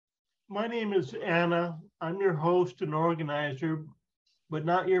My name is Anna. I'm your host and organizer, but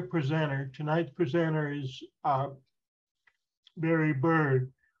not your presenter. Tonight's presenter is Barry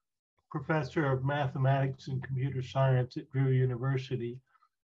Burd, professor of mathematics and computer science at Drew University,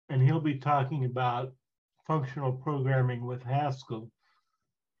 and he'll be talking about functional programming with Haskell.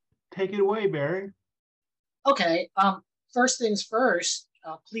 Take it away, Barry. Okay, first things first,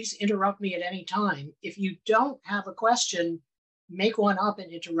 please interrupt me at any time. If you don't have a question, make one up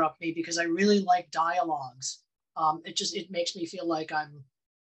and interrupt me because I really like dialogues. It makes me feel like I'm,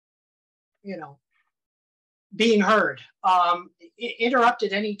 being heard. Interrupt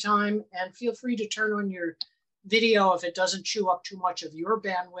at any time and feel free to turn on your video if it doesn't chew up too much of your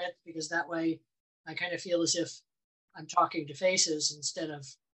bandwidth, because that way I kind of feel as if I'm talking to faces instead of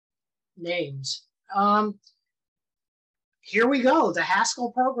names. Here we go, the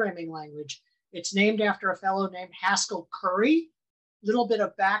Haskell programming language. It's named after a fellow named Haskell Curry. Little bit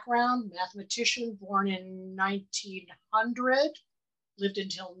of background: mathematician, born in 1900, lived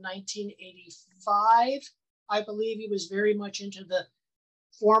until 1985. I believe he was very much into the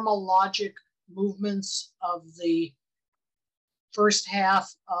formal logic movements of the first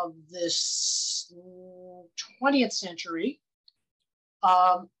half of this 20th century.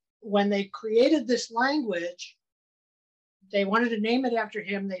 When they created this language, they wanted to name it after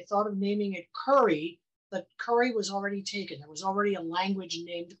him. They thought of naming it Curry, but Curry was already taken. There was already a language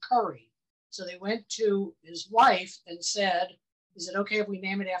named Curry. So they went to his wife and said, is it okay if we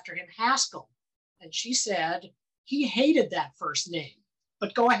name it after him Haskell? And she said, he hated that first name,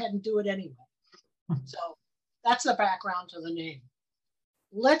 but go ahead and do it anyway. So that's the background to the name.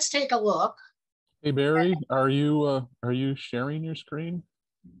 Let's take a look. Hey, Barry, are you sharing your screen?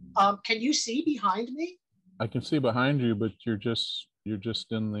 Can you see behind me? I can see behind you, but you're just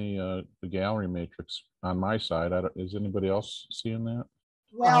in the gallery matrix on my side. Is anybody else seeing that?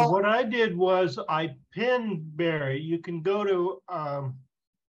 Well, what I did was I pinned Barry. You can go to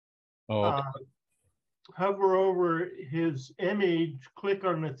hover over his image, click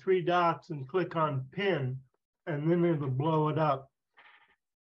on the three dots, and click on pin, and then it'll blow it up.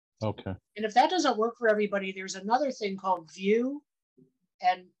 Okay. And if that doesn't work for everybody, there's another thing called view.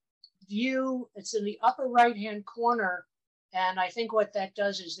 And view, it's in the upper right-hand corner. And I think what that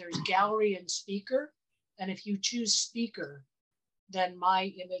does is there's gallery and speaker. And if you choose speaker, then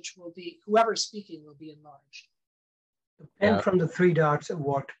my image will be, whoever's speaking will be enlarged. The pen from the three dots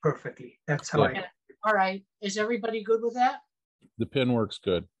worked perfectly. That's how I. All right. Is everybody good with that? The pen works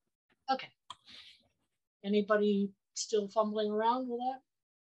good. Okay. Anybody still fumbling around with that?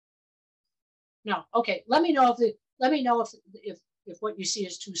 No. Okay. Let me know if what you see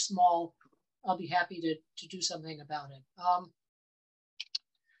is too small. I'll be happy to do something about it.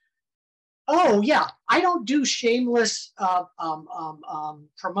 Oh yeah, I don't do shameless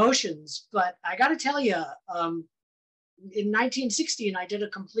promotions, but I got to tell you, in 1916, I did a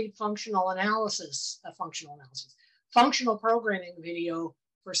complete functional programming video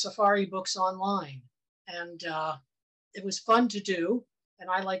for Safari Books Online, and it was fun to do, and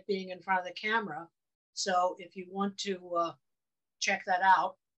I like being in front of the camera. So if you want to check that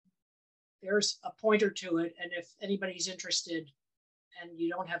out, there's a pointer to it, and if anybody's interested and you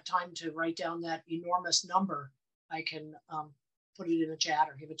don't have time to write down that enormous number, I can put it in the chat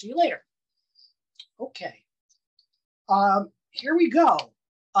or give it to you later. Okay. Here we go.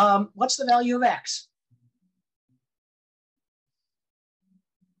 What's the value of x?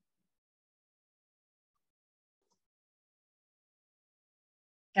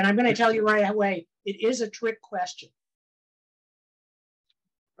 And I'm going to tell you right away, it is a trick question.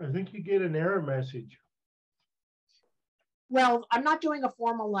 I think you get an error message. Well, I'm not doing a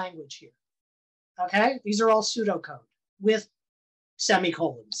formal language here. Okay, these are all pseudocode with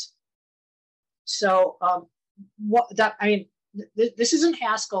semicolons. So this isn't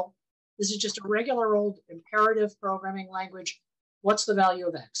Haskell. This is just a regular old imperative programming language. What's the value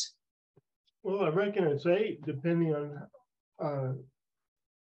of x? Well, I reckon it's 8, depending on.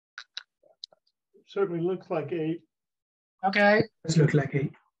 Certainly looks like 8. Okay. It looks like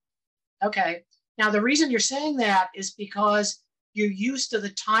 8. Okay. Now, the reason you're saying that is because you're used to the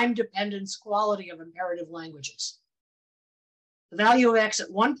time dependence quality of imperative languages. The value of x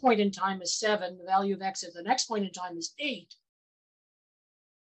at one point in time is 7. The value of x at the next point in time is 8.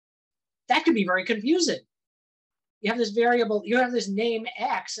 That could be very confusing. You have this variable, you have this name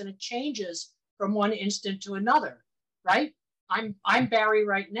x, and it changes from one instant to another, right? I'm Barry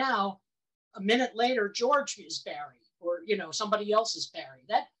right now. A minute later, George is Barry, or somebody else is Barry.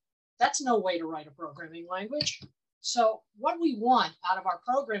 That's no way to write a programming language. So what we want out of our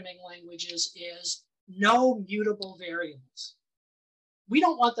programming languages is no mutable variables. we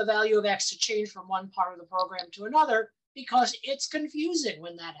don't want the value of X to change from one part of the program to another because it's confusing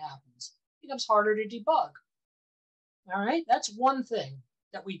when that happens. It becomes harder to debug. All right, that's one thing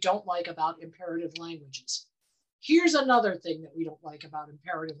that we don't like about imperative languages. Here's another thing that we don't like about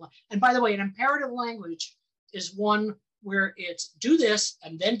imperative language. And by the way, an imperative language is one where it's do this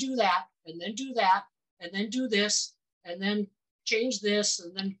and then do that and then do that and then do this and then change this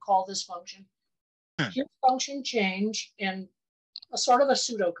and then call this function. Here's function change in a sort of a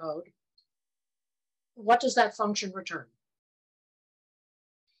pseudocode. What does that function return?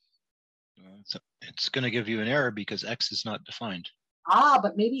 So it's going to give you an error because X is not defined. Ah,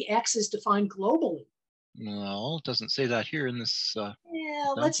 but maybe X is defined globally. Well, it doesn't say that here in this.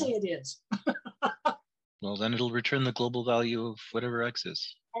 Yeah, let's say it is. Well, then it'll return the global value of whatever X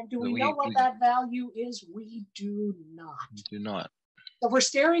is. And do we know what that value is? We do not. We do not. So we're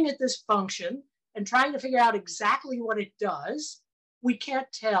staring at this function and trying to figure out exactly what it does. We can't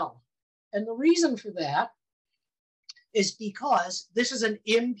tell. And the reason for that is because this is an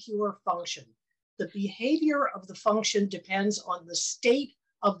impure function. The behavior of the function depends on the state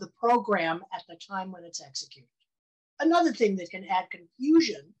of the program at the time when it's executed. Another thing that can add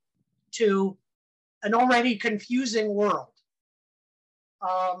confusion to an already confusing world.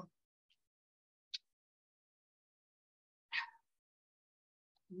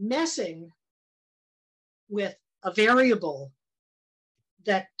 Messing with a variable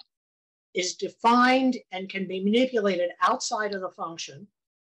that is defined and can be manipulated outside of the function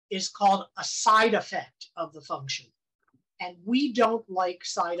is called a side effect of the function. And we don't like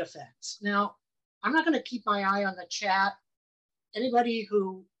side effects. Now, I'm not going to keep my eye on the chat. Anybody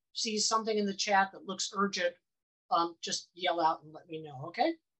who sees something in the chat that looks urgent, just yell out and let me know,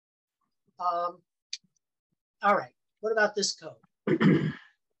 okay? All right, what about this code?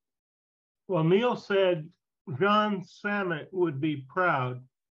 Well, Neil said John Samet would be proud,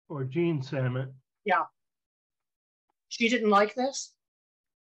 or Jean Samet. Yeah. She didn't like this?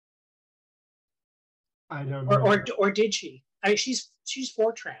 I don't know. Or did she? I mean, she's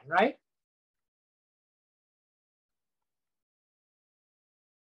Fortran, right?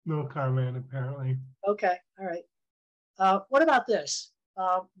 No comment, apparently. Okay, all right. What about this?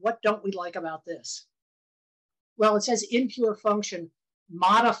 What don't we like about this? Well, it says impure function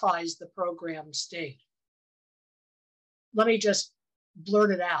modifies the program state. Let me just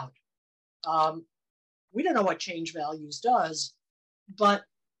blurt it out. We don't know what change values does, but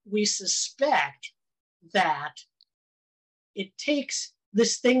we suspect that it takes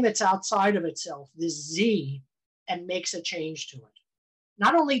this thing that's outside of itself, this Z, and makes a change to it.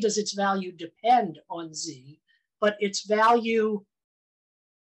 Not only does its value depend on Z, but its value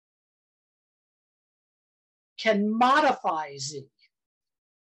can modify Z.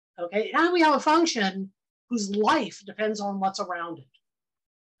 Okay, now we have a function whose life depends on what's around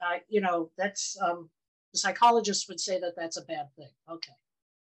it. You know, that's, the psychologists would say that that's a bad thing. Okay.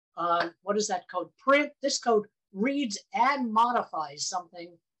 What is that code? Print. This code reads and modifies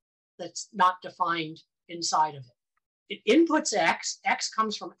something that's not defined inside of it. It inputs X. X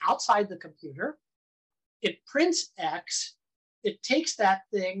comes from outside the computer. It prints X. It takes that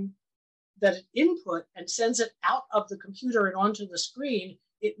thing that it input and sends it out of the computer and onto the screen.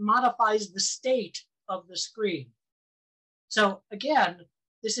 It modifies the state of the screen. So again,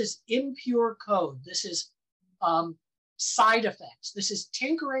 this is impure code. This is side effects. This is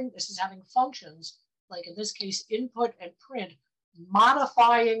tinkering. This is having functions, like in this case, input and print,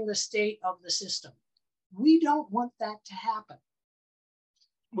 modifying the state of the system. We don't want that to happen.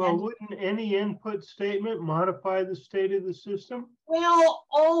 Well, wouldn't any input statement modify the state of the system? Well,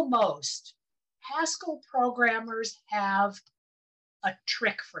 almost. Haskell programmers have a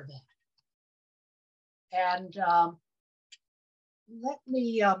trick for that. And let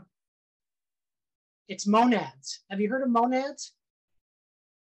me, it's monads. Have you heard of monads?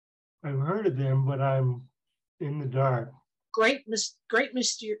 I've heard of them, but I'm in the dark. Great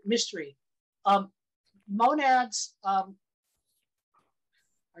mystery. Monads.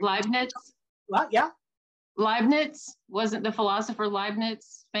 Leibniz? Well, yeah. Leibniz? Wasn't the philosopher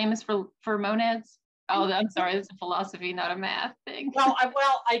Leibniz famous for monads? Oh, I'm sorry, it's a philosophy, not a math thing. Well,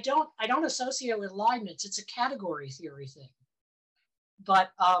 I don't associate it with Leibniz. It's a category theory thing.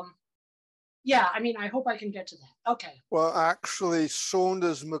 But yeah, I mean, I hope I can get to that. Okay. Well, actually,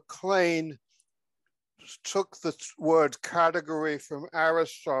 Saunders MacLean took the word category from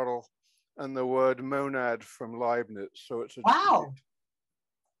Aristotle and the word monad from Leibniz. So it's a wow.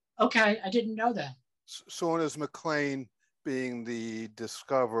 Okay, I didn't know that. Saunders MacLean being the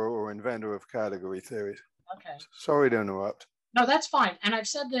discoverer or inventor of category theory. Okay. Sorry to interrupt. No, that's fine. And I've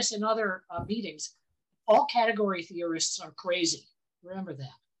said this in other meetings. All category theorists are crazy. Remember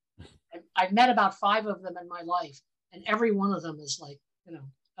that. I've met about 5 of them in my life, and every one of them is like, you know,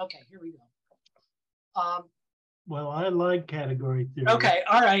 okay, here we go. Well, I like category theory. Okay,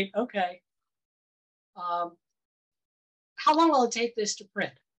 all right, okay. How long will it take this to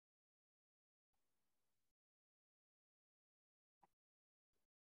print?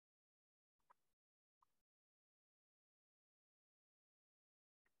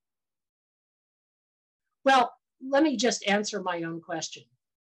 Well, let me just answer my own question.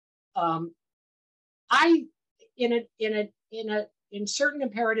 In certain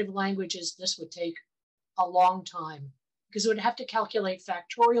imperative languages, this would take a long time because it would have to calculate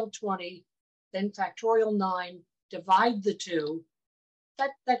factorial 20, then factorial 9, divide the 2.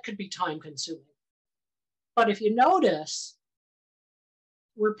 That could be time consuming. But if you notice,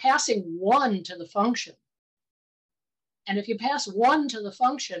 we're passing 1 to the function. And if you pass 1 to the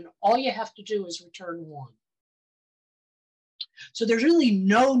function, all you have to do is return 1. So there's really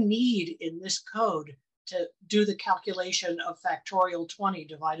no need in this code to do the calculation of factorial 20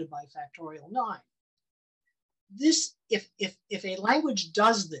 divided by factorial 9. This, if a language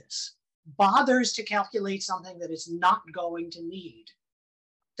does this, bothers to calculate something that it's not going to need,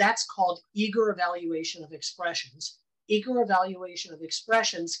 that's called eager evaluation of expressions. Eager evaluation of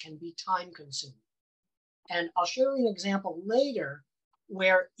expressions can be time consuming. And I'll show you an example later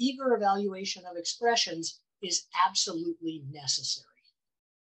where eager evaluation of expressions is absolutely necessary.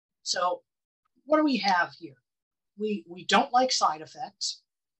 So what do we have here? We don't like side effects.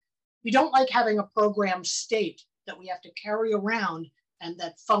 We don't like having a program state that we have to carry around and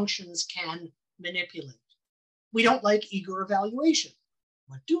that functions can manipulate. We don't like eager evaluation.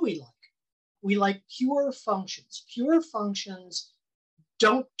 What do we like? We like pure functions. Pure functions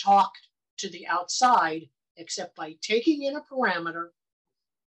don't talk to the outside except by taking in a parameter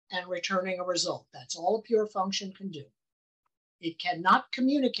and returning a result. That's all a pure function can do. It cannot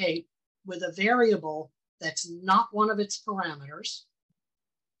communicate with a variable that's not one of its parameters,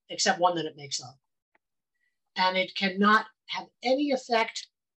 except one that it makes up. And it cannot have any effect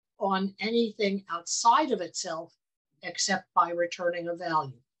on anything outside of itself except by returning a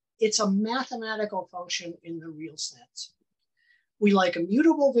value. It's a mathematical function in the real sense. We like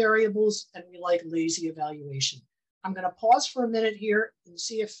immutable variables and we like lazy evaluation. I'm going to pause for a minute here and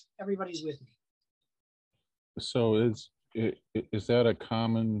see if everybody's with me. So is that a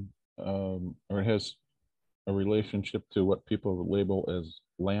common, or has a relationship to what people label as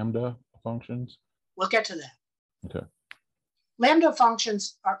lambda functions? We'll get to that. Okay. Lambda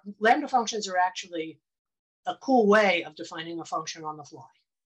functions are actually a cool way of defining a function on the fly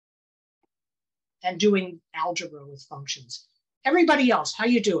and doing algebra with functions. Everybody else, how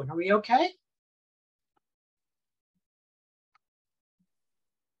you doing? Are we okay?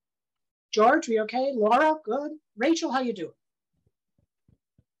 George, we okay? Laura, good. Rachel, how you doing?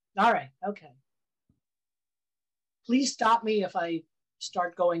 All right, okay. Please stop me if I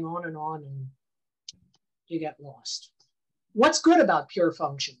start going on and you get lost. What's good about pure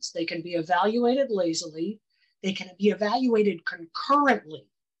functions? They can be evaluated lazily. They can be evaluated concurrently.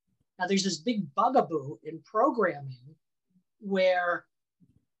 Now, there's this big bugaboo in programming where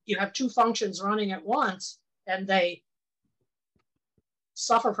you have 2 functions running at once and they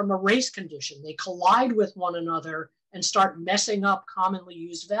suffer from a race condition. They collide with one another and start messing up commonly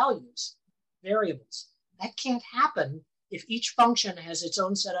used values, variables. That can't happen if each function has its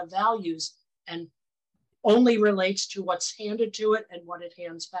own set of values and only relates to what's handed to it and what it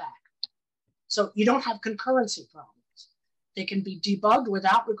hands back. So you don't have concurrency problems. They can be debugged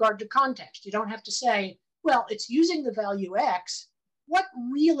without regard to context. You don't have to say, well, it's using the value X. What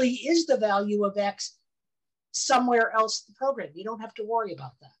really is the value of X somewhere else in the program? You don't have to worry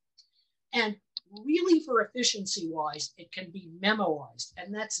about that. And really, for efficiency wise, it can be memoized.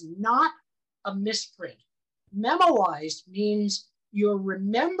 And that's not a misprint. Memoized means you're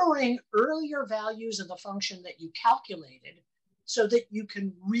remembering earlier values of the function that you calculated so that you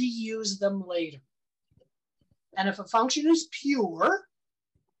can reuse them later. And if a function is pure,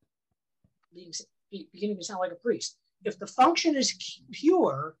 beginning to sound like a priest, if the function is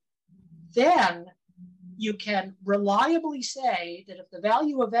pure, then you can reliably say that if the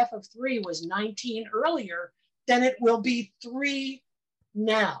value of f of 3 was 19 earlier, then it will be 3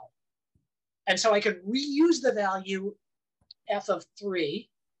 now. And so I could reuse the value f of 3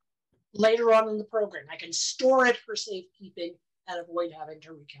 later on in the program. I can store it for safekeeping and avoid having to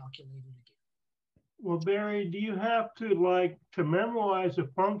recalculate it again. Well, Barry, do you have to, like, to memorize a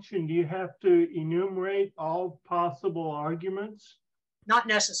function, do you have to enumerate all possible arguments? Not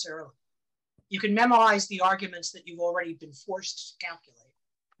necessarily. You can memorize the arguments that you've already been forced to calculate.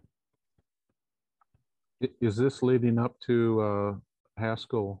 Is this leading up to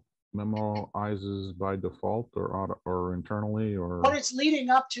Haskell memoizes by default or internally, or? What it's leading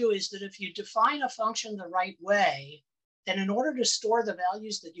up to is that if you define a function the right way, then in order to store the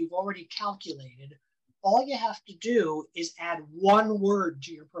values that you've already calculated, all you have to do is add one word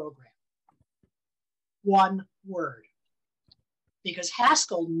to your program. One word. Because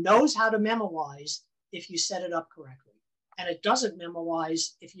Haskell knows how to memoize if you set it up correctly. And it doesn't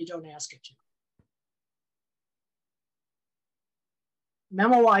memoize if you don't ask it to.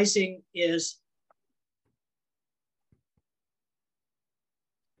 Memoizing is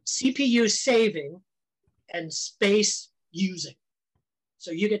CPU saving and space using.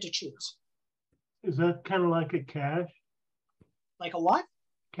 So you get to choose. Is that kind of like a cache? Like a what?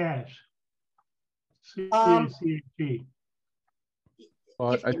 Cache. C-A-C-H-E.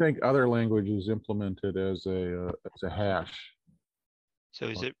 Well, I think other languages implement it as a hash. So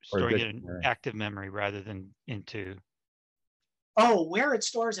is it or storing it in dictionary. active memory rather than into? Oh, where it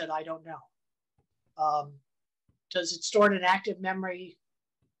stores it, I don't know. Does it store it in active memory?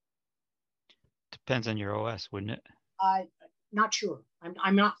 Depends on your OS, wouldn't it? I'm not sure.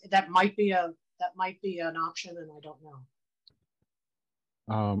 I'm not. That might be an option, and I don't know.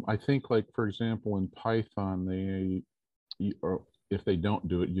 I think, like, for example, in Python, or if they don't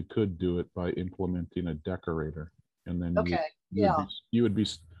do it, you could do it by implementing a decorator, and then you would be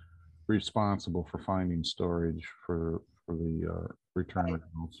responsible for finding storage for the return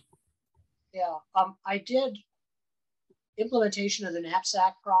results. Yeah, I did implementation of the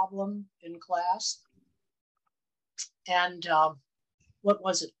knapsack problem in class, and what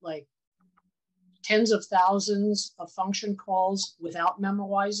was it, like tens of thousands of function calls without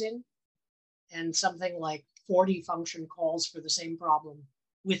memoizing, and something like 40 function calls for the same problem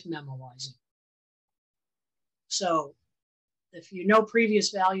with memoizing. So if you know previous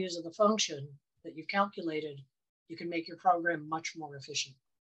values of the function that you've calculated, you can make your program much more efficient.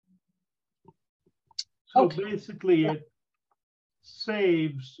 So basically it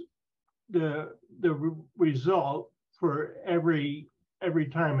saves the result for every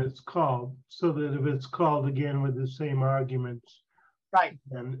time it's called, so that if it's called again with the same arguments, right,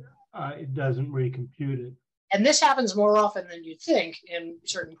 then it doesn't recompute it. And this happens more often than you think in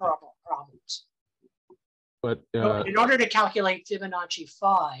certain problems. But in order to calculate Fibonacci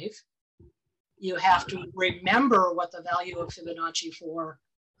 5, you have to remember what the value of Fibonacci 4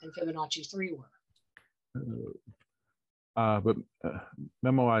 and Fibonacci 3 were. But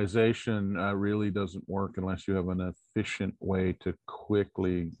memoization really doesn't work unless you have an efficient way to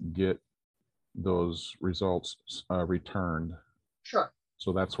quickly get those results returned. Sure.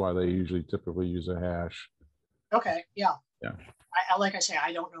 So that's why they usually typically use a hash. Okay, yeah. Yeah. Like I say,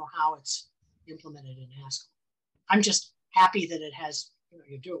 I don't know how it's implemented in Haskell. I'm just happy that it has,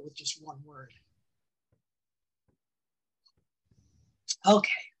 you do it with just one word. Okay.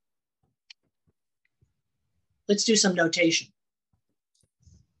 Let's do some notation.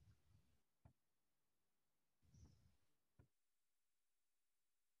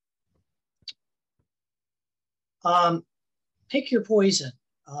 Pick your poison.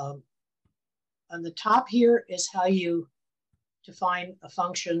 On the top here is how you define a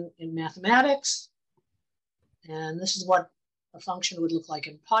function in mathematics. And this is what a function would look like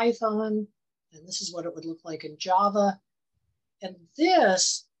in Python. And this is what it would look like in Java. And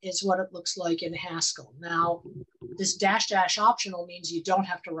this is what it looks like in Haskell. Now, this dash dash optional means you don't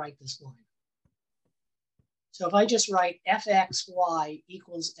have to write this line. So if I just write fxy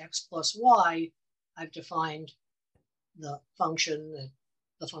equals x plus y, I've defined the function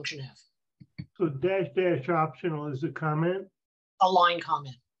f. So dash dash optional is a comment? A line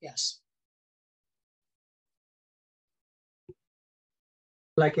comment, yes.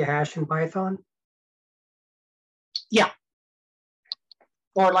 Like a hash in Python? Yeah.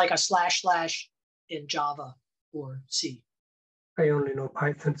 Or like a // in Java or C. I only know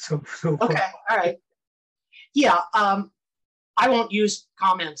Python, so okay, all right. Yeah, I won't use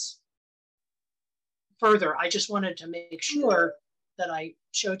comments further. I just wanted to make sure that I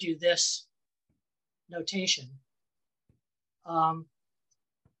showed you this notation.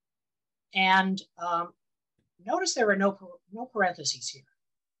 Notice there are no parentheses here.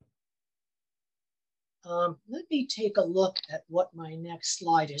 Let me take a look at what my next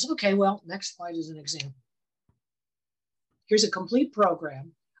slide is. Okay, well, next slide is an example. Here's a complete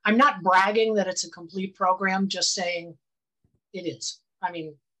program. I'm not bragging that it's a complete program, just saying it is. I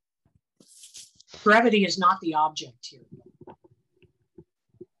mean, brevity is not the object here.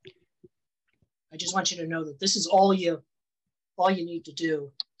 I just want you to know that this is all you need to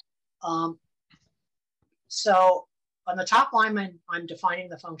do. So on the top line, I'm defining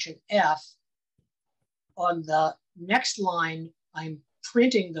the function f. On the next line, I'm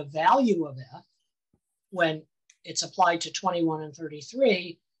printing the value of f when it's applied to 21 and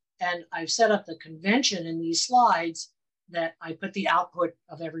 33. And I've set up the convention in these slides that I put the output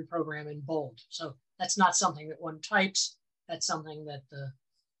of every program in bold. So that's not something that one types. That's something that the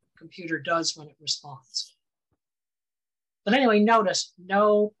computer does when it responds. But anyway, notice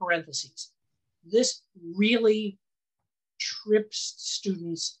no parentheses. This really trips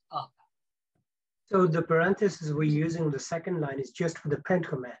students up. So the parentheses we're using the second line is just for the print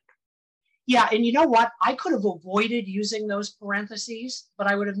command. Yeah, and you know what? I could have avoided using those parentheses, but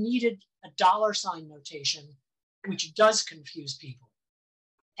I would have needed a $ notation, which does confuse people.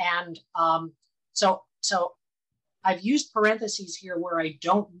 And so I've used parentheses here where I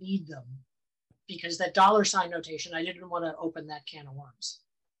don't need them, because that $ notation, I didn't want to open that can of worms.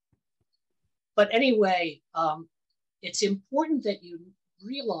 But anyway, it's important that you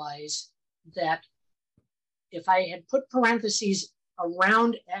realize that if I had put parentheses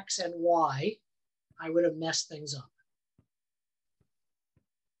around X and Y, I would have messed things up.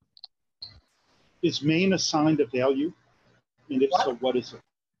 Is main assigned a value? And if so, what is it?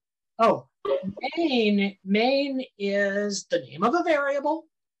 Oh, main is the name of a variable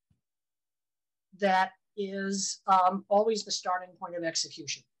that is always the starting point of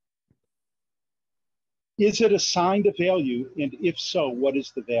execution. Is it assigned a value? And if so, what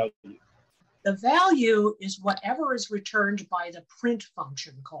is the value? The value is whatever is returned by the print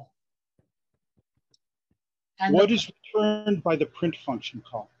function call. And what is returned by the print function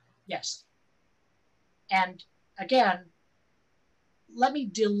call? Yes. And again, let me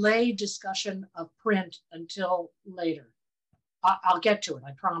delay discussion of print until later. I'll get to it,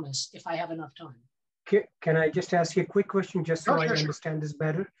 I promise, if I have enough time. Can I just ask you a quick question just so I Sure. understand this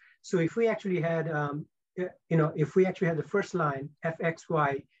better? So if we actually had, if we actually had the first line,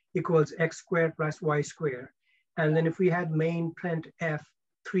 fxy equals x squared plus y squared, and then if we had main print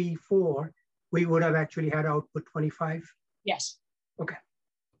f3, 4, we would have actually had output 25? Yes. Okay.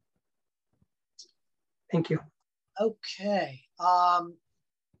 Thank you. Okay.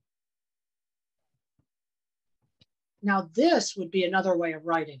 Now this would be another way of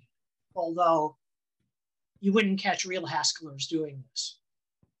writing it, although you wouldn't catch real Haskellers doing this.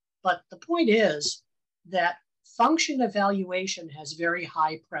 But the point is that function evaluation has very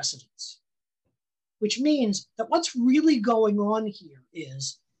high precedence, which means that what's really going on here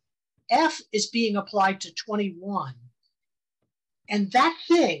is f is being applied to 21, and that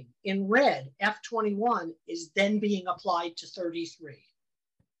thing in red, F21, is then being applied to 33.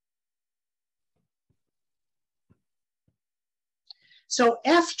 So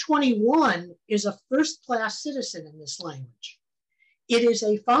F21 is a first-class citizen in this language. It is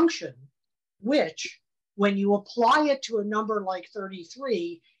a function which, when you apply it to a number like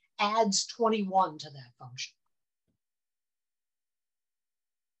 33, adds 21 to that function.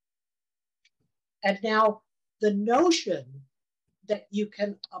 And now the notion that you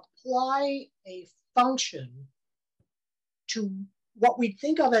can apply a function to what we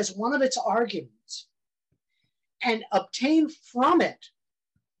think of as one of its arguments and obtain from it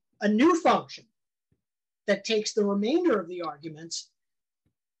a new function that takes the remainder of the arguments,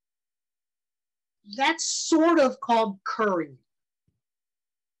 that's sort of called currying,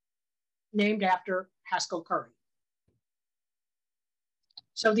 named after Haskell Curry.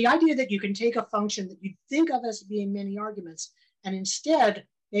 So the idea that you can take a function that you think of as being many arguments and instead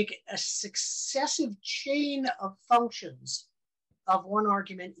make a successive chain of functions of one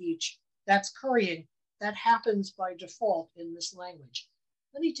argument each, that's currying. That happens by default in this language.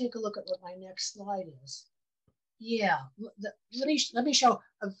 Let me take a look at what my next slide is. Yeah, let me show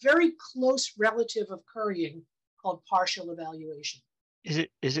a very close relative of currying called partial evaluation. Is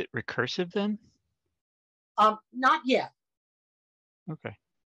it recursive then? Not yet. Okay.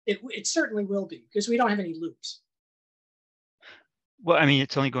 It certainly will be, because we don't have any loops. Well, I mean,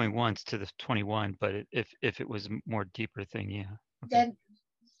 it's only going once to the 21, but if it was a more deeper thing, yeah. Okay.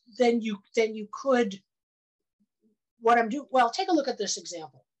 Then you could. What I'm doing, well, take a look at this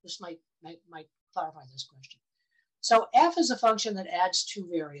example. This might clarify this question. So f is a function that adds two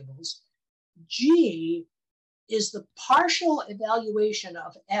variables. G is the partial evaluation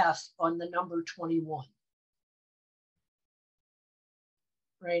of f on the number 21.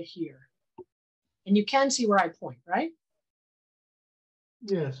 Right here. And you can see where I point, right?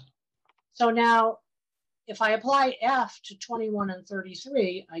 Yes. So now, if I apply f to 21 and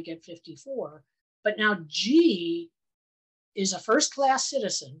 33, I get 54. But now G is a first-class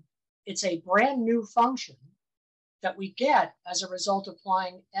citizen. It's a brand new function that we get as a result of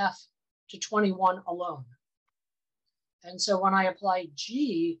applying f to 21 alone. And so when I apply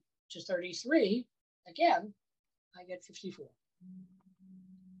G to 33, again, I get 54.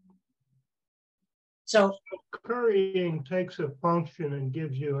 So currying takes a function and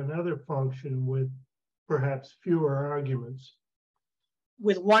gives you another function with perhaps fewer arguments.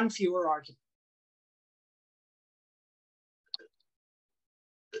 With one fewer argument.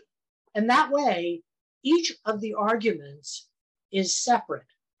 And that way, each of the arguments is separate.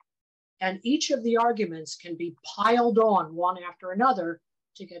 And each of the arguments can be piled on one after another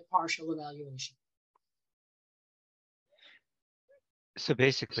to get partial evaluation. So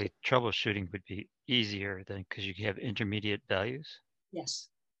basically, troubleshooting would be easier than because you have intermediate values? Yes.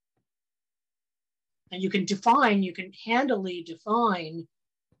 And you can handily define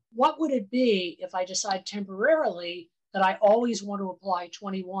what would it be if I decide temporarily that I always want to apply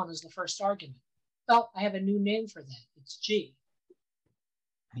 21 as the first argument. Well, I have a new name for that. It's G.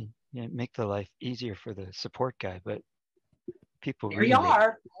 I mean, yeah, make the life easier for the support guy, but people There really you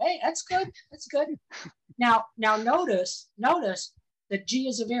are. Hey, that's good. That's good. Now notice that G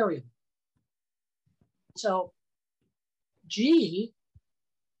is a variable. So G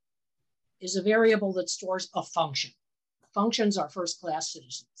is a variable that stores a function. Functions are first-class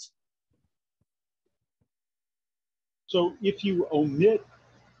citizens. So if you omit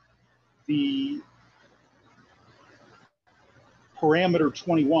the parameter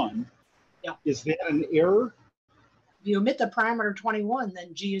 21, yeah, is that an error? If you omit the parameter 21,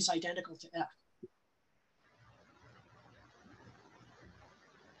 then G is identical to F.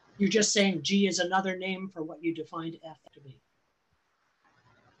 You're just saying G is another name for what you defined F to be.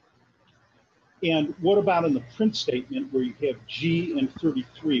 And what about in the print statement where you have G and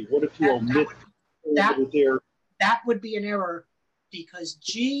 33? What if you omit there? That would be an error because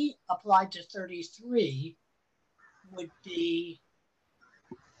G applied to 33 would be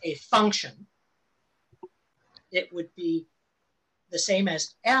a function. It would be the same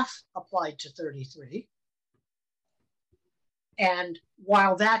as F applied to 33. And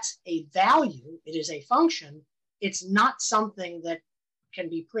while that's a value, it is a function, it's not something that can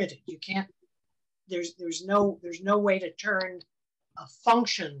be printed. You can't, there's no way to turn a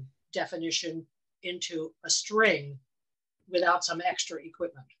function definition into a string without some extra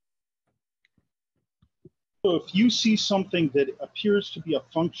equipment. So if you see something that appears to be a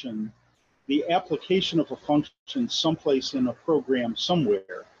function, the application of a function someplace in a program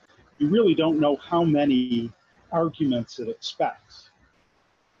somewhere, you really don't know how many arguments it expects.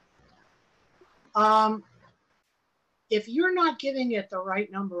 If you're not giving it the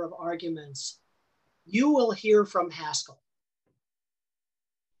right number of arguments, you will hear from Haskell.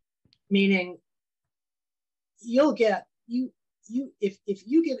 Meaning, you'll get if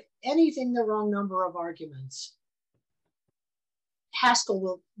you give anything the wrong number of arguments, Haskell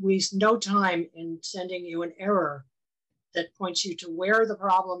will waste no time in sending you an error that points you to where the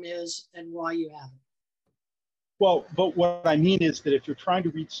problem is and why you have it. Well, but what I mean is that if you're trying to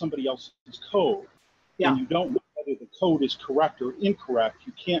read somebody else's code, and you don't know whether the code is correct or incorrect,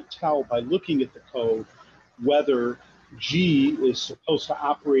 you can't tell by looking at the code whether G is supposed to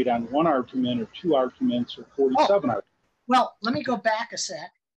operate on one argument or two arguments or 47 arguments. Well, let me go back a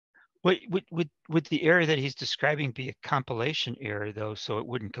sec. Wait, would the error that he's describing be a compilation error, though, so it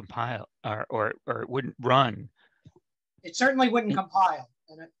wouldn't compile or it wouldn't run? It certainly wouldn't compile,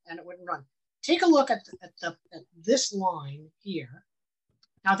 and it wouldn't run. Take a look at this line here.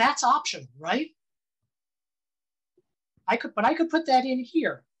 Now that's optional, right? I could put that in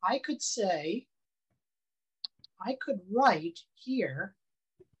here. I could write here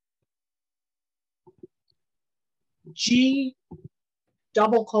G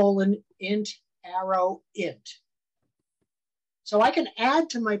 :int arrow int. So I can add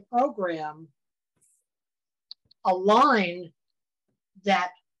to my program a line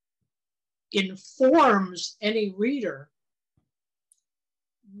that informs any reader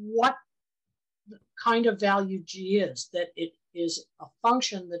what kind of value G is, that it is a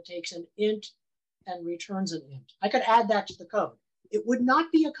function that takes an int and returns an int. I could add that to the code. It would not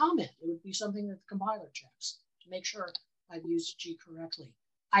be a comment. It would be something that the compiler checks to make sure I've used G correctly.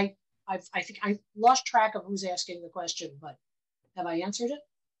 I think I lost track of who's asking the question, but have I answered it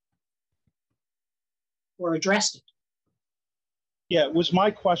or addressed it? Yeah, it was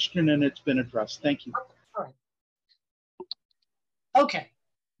my question and it's been addressed. Thank you. All right. Okay.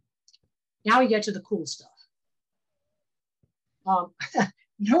 Now we get to the cool stuff.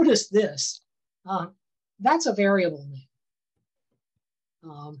 Notice this. That's a variable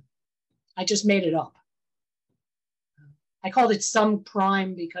name. I just made it up. I called it sum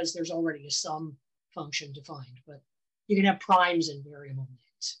prime because there's already a sum function defined, but you can have primes in variable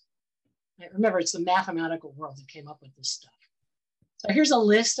names. Remember, it's the mathematical world that came up with this stuff. So here's a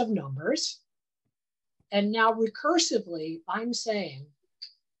list of numbers. And now recursively, I'm saying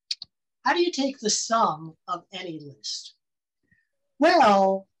how do you take the sum of any list?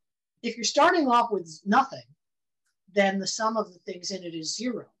 Well, if you're starting off with nothing, then the sum of the things in it is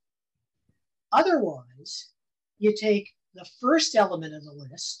 0. Otherwise, you take the first element of the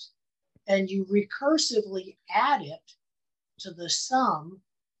list and you recursively add it to the sum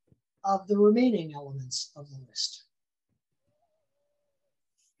of the remaining elements of the list.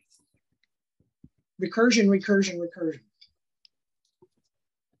 Recursion, recursion, recursion.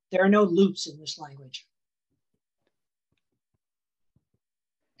 There are no loops in this language.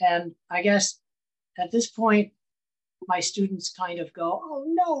 And I guess at this point, my students kind of go, oh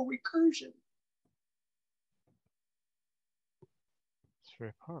no, recursion. It's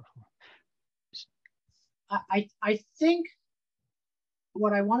very powerful. I think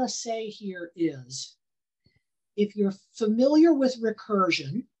what I want to say here is, if you're familiar with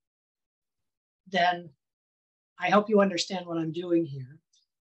recursion, then I hope you understand what I'm doing here.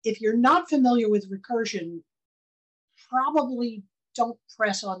 If you're not familiar with recursion, probably don't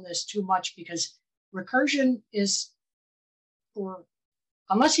press on this too much, because recursion is, for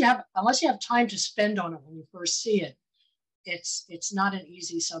unless you have time to spend on it when you first see it, it's not an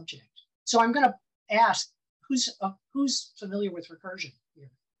easy subject. So I'm going to ask, who's familiar with recursion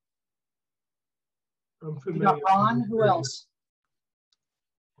here? I'm We familiar. got Ron. Who else?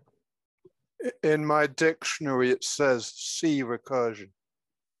 In my dictionary, it says C recursion.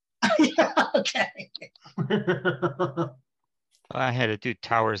 Yeah, okay. I had to do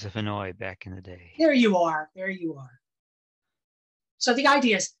Towers of Hanoi back in the day. There you are. There you are. So the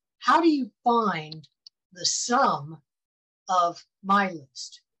idea is, how do you find the sum of my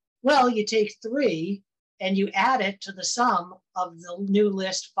list? Well, you take 3 and you add it to the sum of the new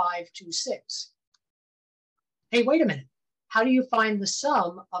list 526. Hey, wait a minute. How do you find the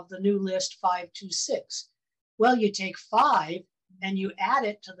sum of the new list 526? Well, you take 5 and you add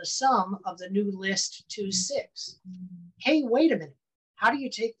it to the sum of the new list 26. Hey, wait a minute. How do you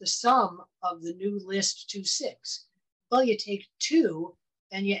take the sum of the new list 26? Well, you take 2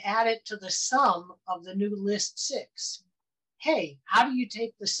 and you add it to the sum of the new list 6. Hey, how do you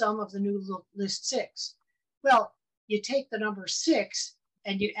take the sum of the new list 6? Well, you take the number 6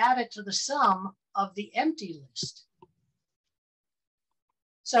 and you add it to the sum of the empty list.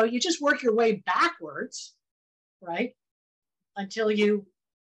 So you just work your way backwards, right? Until you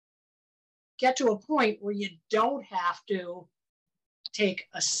get to a point where you don't have to take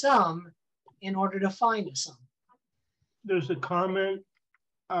a sum in order to find a sum. There's a comment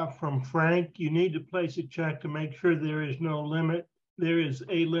from Frank. You need to place a check to make sure there is no limit. There is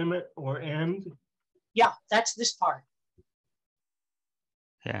a limit or end. Yeah, that's this part.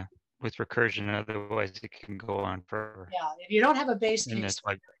 Yeah, with recursion, otherwise it can go on forever. Yeah, if you don't have a base And case, that's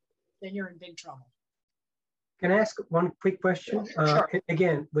why. then you're in big trouble. Can I ask one quick question? Sure.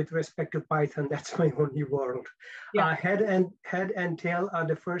 Again, with respect to Python, that's my only world. Yeah. Head and tail are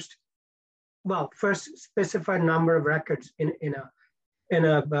the first specified number of records in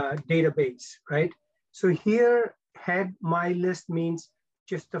a database, right? So here, head my list means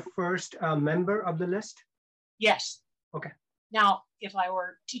just the first member of the list? Yes. Okay. Now, if I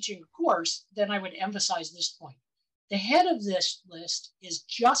were teaching a course, then I would emphasize this point. The head of this list is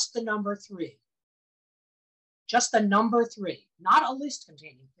just the number 3. Just the number 3, not a list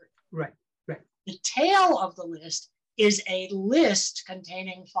containing 3. Right, right. The tail of the list is a list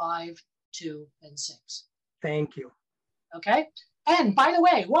containing 5, 2, and 6. Thank you. Okay. And by the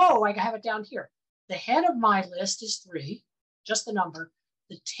way, whoa, I have it down here. The head of my list is 3, just the number.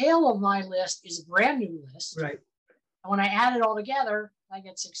 The tail of my list is a brand new list. Right. And when I add it all together, I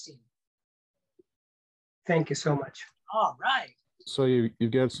get 16. Thank you so much. All right. So you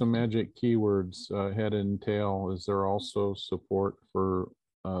got some magic keywords, head and tail. Is there also support for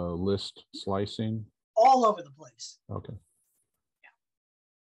list slicing? All over the place. Okay. Yeah.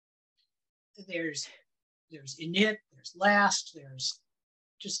 There's init, there's last, there's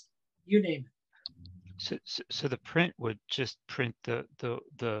just, you name it. So the print would just print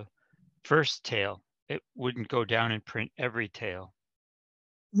the first tail. It wouldn't go down and print every tail.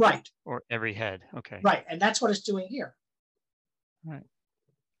 Right. Or every head. Okay. Right. And that's what it's doing here. Right.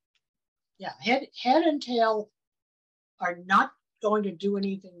 Yeah. Head and tail are not going to do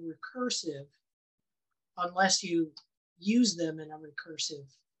anything recursive unless you use them in a recursive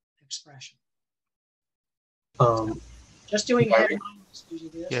expression. Just doing head and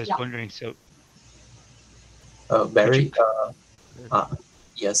tail. Yeah, I was wondering. So, Barry,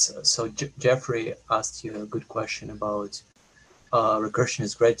 yes. So Jeffrey asked you a good question about recursion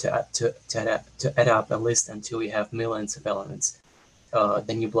is great to add up a list until you have millions of elements.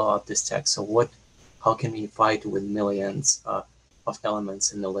 Then you blow up this text. So how can we fight with millions of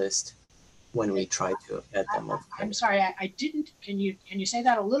elements in the list? when we try to add them all together. I'm sorry, I didn't. Can you say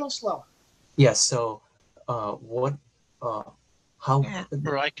that a little slower? Yes. So how? Or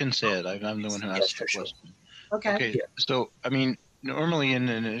I can say it. I'm the one who asked the question. Okay. Okay. Yeah. So I mean, normally in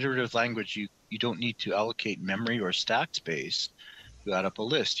an iterative language, you don't need to allocate memory or stack space to add up a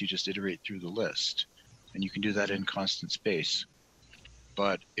list. You just iterate through the list, and you can do that in constant space.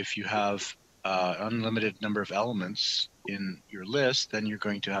 But if you have unlimited number of elements in your list, then you're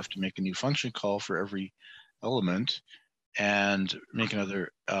going to have to make a new function call for every element and make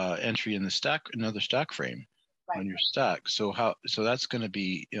another entry in the stack, another stack frame on your stack. So that's going to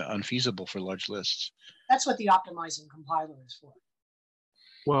be unfeasible for large lists. That's what the optimizing compiler is for.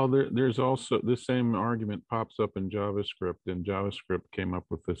 Well, there's also the same argument pops up in JavaScript, and JavaScript came up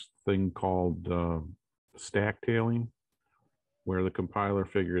with this thing called stack tailing, where the compiler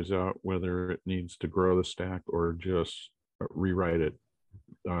figures out whether it needs to grow the stack or just rewrite it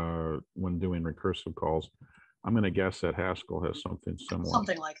when doing recursive calls. I'm going to guess that Haskell has something similar.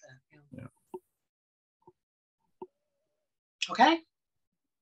 Something like that. Yeah. Okay.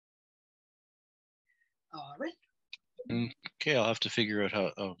 All right. Okay, I'll have to figure out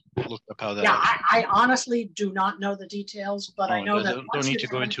how look up how that. Yeah, I honestly do not know the details, but I know that don't need to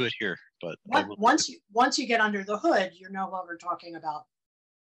go into it here. But once you get under the hood, you're no longer talking about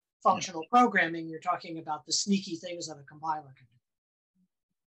functional programming. You're talking about the sneaky things that a compiler can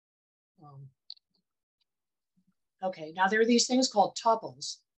do. Okay, now there are these things called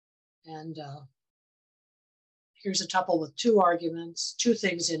tuples, and here's a tuple with 2 arguments, 2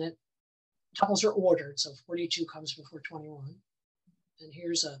 things in it. Tuples are ordered, so 42 comes before 21. And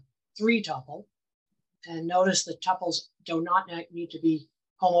here's a 3 tuple. And notice the tuples do not need to be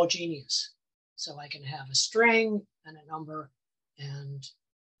homogeneous. So I can have a string and a number and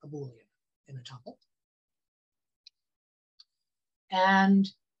a Boolean in a tuple.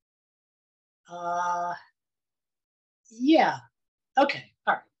 And yeah, okay,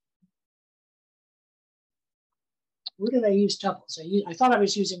 all right. Where did I use tuples? I thought I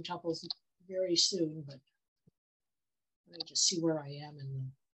was using tuples very soon, but let me just see where I am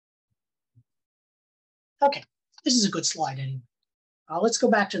in the... Okay, this is a good slide anyway. Let's go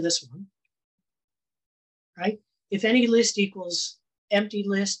back to this one, right? If any list equals empty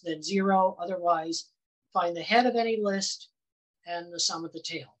list, then 0. Otherwise, find the head of any list and the sum of the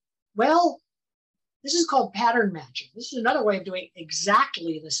tail. Well, this is called pattern matching. This is another way of doing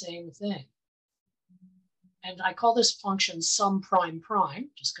exactly the same thing. And I call this function sum prime prime,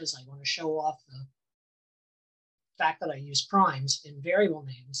 just because I want to show off the fact that I use primes in variable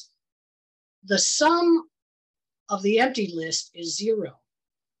names. The sum of the empty list is 0.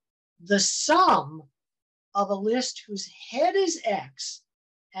 The sum of a list whose head is x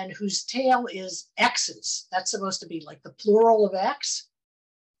and whose tail is x's, that's supposed to be like the plural of x.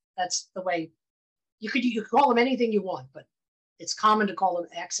 That's the way, you could call them anything you want, but it's common to call them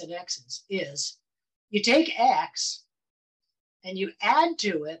x and x's, is you take x and you add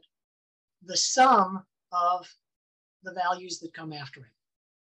to it the sum of the values that come after it.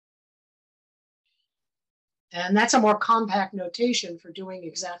 And that's a more compact notation for doing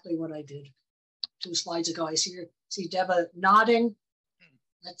exactly what I did 2 slides ago. I see Deva nodding.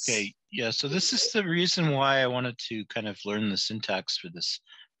 Okay, yeah, so this is the reason why I wanted to kind of learn the syntax for this,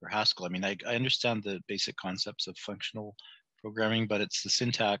 for Haskell. I mean, I understand the basic concepts of functional programming, but it's the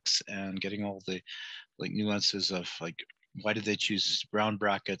syntax and getting all the like nuances of like, why did they choose round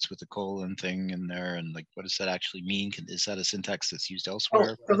brackets with the colon thing in there? And like, what does that actually mean? Is that a syntax that's used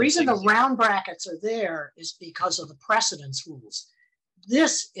elsewhere? Oh, the reason the round brackets are there is because of the precedence rules.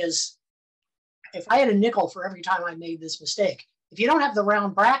 This is, if I had a nickel for every time I made this mistake, if you don't have the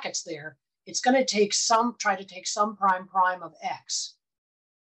round brackets there, it's going to take try to take some prime prime of x.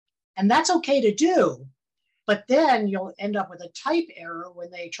 And that's okay to do, but then you'll end up with a type error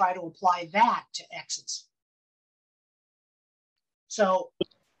when they try to apply that to x's. So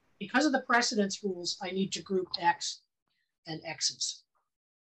because of the precedence rules, I need to group x and x's.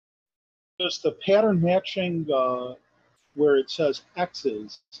 Does the pattern matching where it says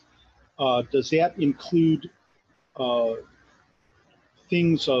x's, does that include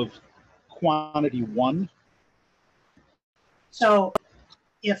things of quantity 1? So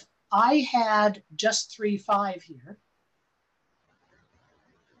if I had just 3, 5 here,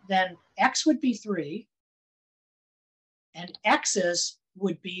 then x would be 3, and x's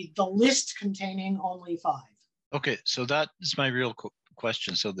would be the list containing only 5. Okay, so that is my real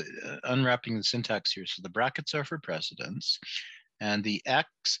question. So the unwrapping the syntax here. So the brackets are for precedence, and the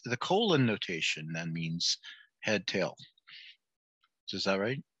colon notation then means head tail. Is that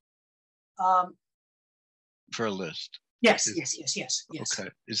right? For a list. Yes, Is- yes. Okay.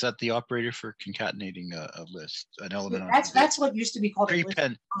 Is that the operator for concatenating a list, an element? That's what used to be called a list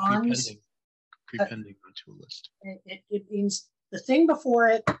of cons. Prepending onto a list. It means the thing before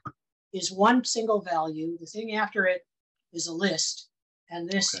it is one single value. The thing after it is a list, and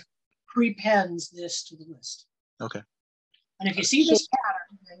this prepends this to the list. Okay. And if you see this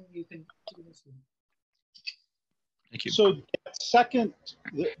pattern, then you can do this one. Thank you. So second,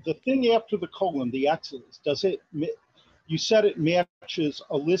 the thing after the colon, the X's, does it, you said it matches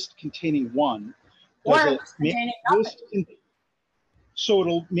a list containing one. Does it containing nothing. So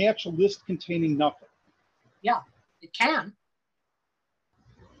it'll match a list containing nothing. Yeah, it can.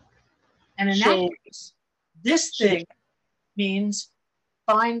 And in that case, this thing means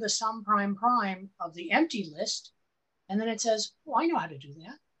find the sum prime prime of the empty list. And then it says, oh, I know how to do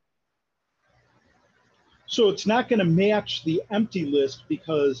that. So it's not going to match the empty list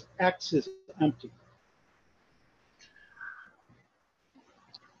because X is empty.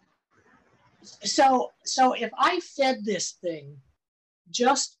 So if I fed this thing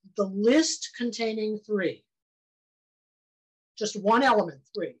just the list containing 3, just one element,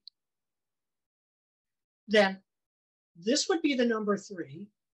 3, then this would be the number 3,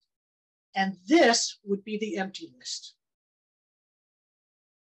 and this would be the empty list.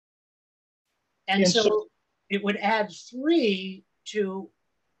 And so it would add 3 to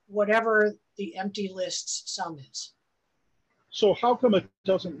whatever the empty list's sum is. So how come it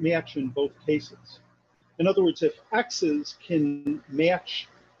doesn't match in both cases? In other words, if X's can match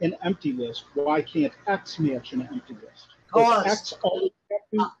an empty list, why can't X match an empty list?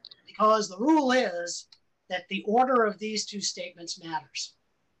 Because the rule is that the order of these two statements matters.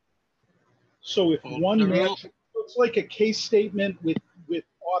 So if one matches, it's like a case statement with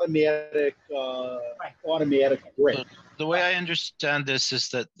automatic automatic break. The way I understand this is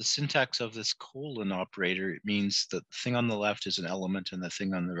that the syntax of this colon operator means that the thing on the left is an element and the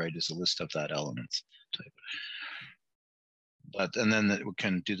thing on the right is a list of that element type. And then it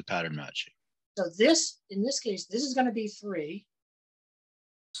can do the pattern matching. So this, in this case, this is going to be 3.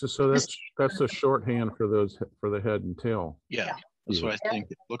 So that's a shorthand for the head and tail. Yeah, that's what I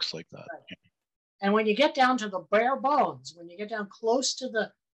think. It looks like that. Right. Yeah. And when you get down to the bare bones, when you get down close to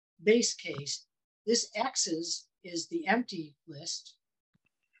the base case, this X's is the empty list.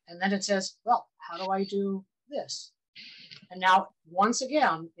 And then it says, well, how do I do this? And now, once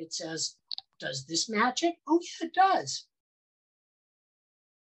again, it says, does this match it? Oh, yeah, it does.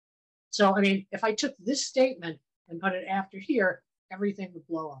 So, I mean, if I took this statement and put it after here, everything would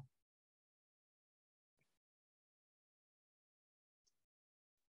blow up.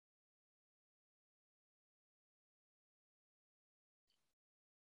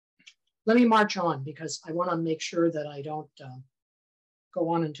 Let me march on because I want to make sure that I don't go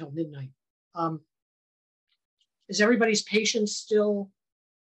on until midnight. Is everybody's patience still,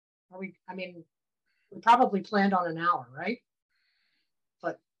 we probably planned on an hour, right?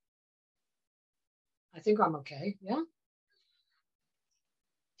 But I think I'm okay, yeah?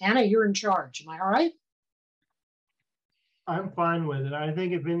 Anna, you're in charge, am I all right? I'm fine with it. I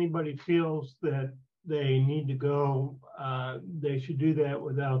think if anybody feels that they need to go, they should do that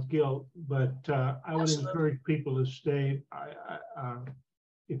without guilt. But I would encourage people to stay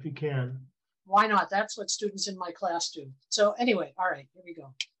if you can. Why not? That's what students in my class do. So anyway, all right, here we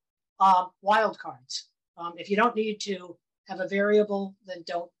go. Wildcards. If you don't need to have a variable, then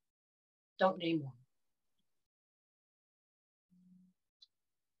don't name one.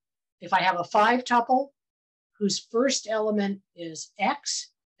 If I have a 5-tuple whose first element is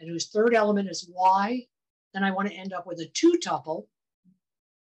X and whose third element is Y, then I want to end up with a 2-tuple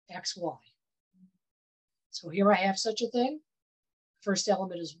XY. So here I have such a thing. First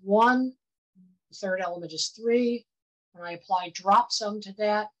element is 1, the third element is 3. When I apply drop sum to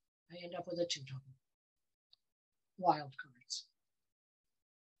that, I end up with a 2-tuple. Wildcards.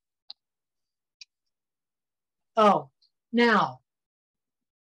 Oh, now,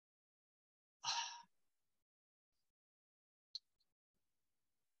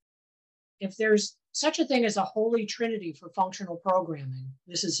 if there's such a thing as a holy trinity for functional programming,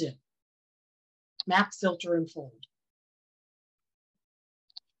 this is it. Map, filter, and fold.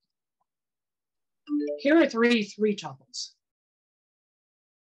 Here are 3 tuples.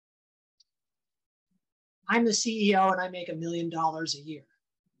 I'm the CEO and I make $1 million a year.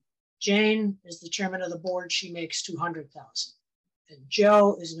 Jane is the chairman of the board. She makes $200,000. And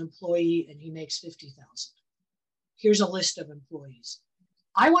Joe is an employee and he makes $50,000. Here's a list of employees.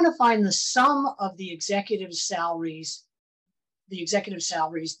 I want to find the sum of the executive salaries. The executives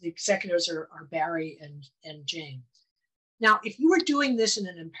are Barry and Jane. Now, if you were doing this in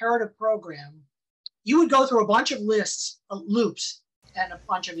an imperative program, you would go through a bunch of lists, loops, and a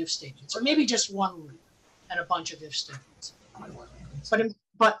bunch of if statements, or maybe just one loop and a bunch of if statements.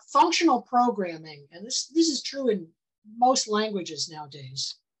 But functional programming, and this is true in most languages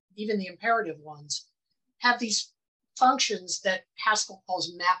nowadays, even the imperative ones, have these functions that Haskell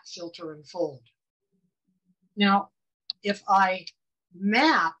calls map, filter, and fold. Now, if I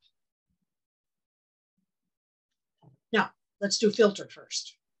map, now let's do filter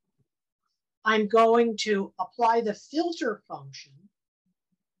first. I'm going to apply the filter function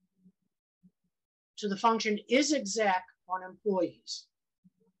to the function isExec on employees.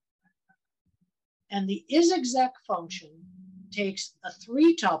 And the isExec function takes a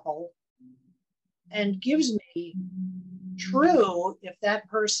 3-tuple and gives me true if that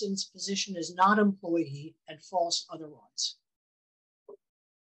person's position is not employee and false otherwise.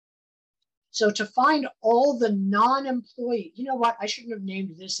 So to find all the non-employee, you know what? I shouldn't have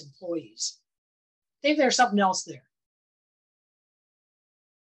named this employees. I think there's something else there.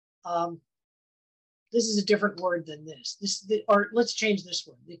 This is a different word than this. Or let's change this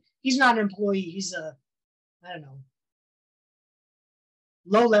word. He's not an employee. He's a, I don't know,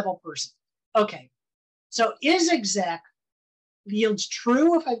 low-level person. Okay. So isExec yields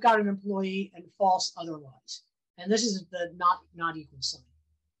true if I've got an employee and false otherwise. And this is the not equal sign.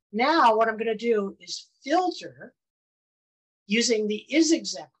 Now what I'm going to do is filter using the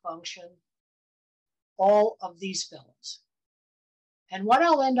isExec function all of these fellows. And what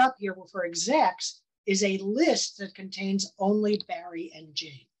I'll end up here for execs is a list that contains only Barry and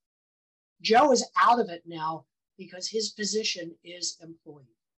Jane. Joe is out of it now because his position is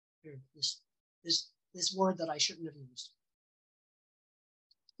employee. Here, this word that I shouldn't have used.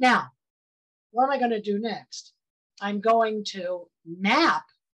 Now, what am I going to do next? I'm going to map.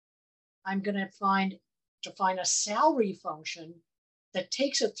 I'm going to find a salary function that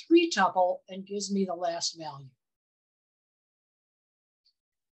takes a 3-tuple and gives me the last value.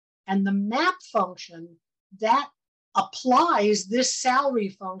 And the map function, that applies this salary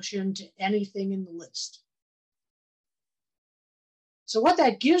function to anything in the list. So what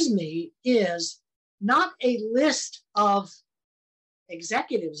that gives me is not a list of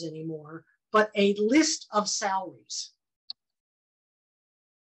executives anymore, but a list of salaries.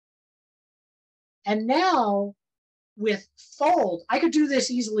 And now with fold, I could do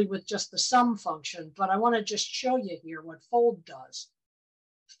this easily with just the sum function, but I want to just show you here what fold does.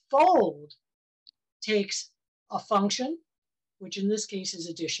 Fold takes a function, which in this case is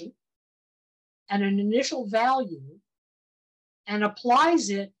addition, and an initial value, and applies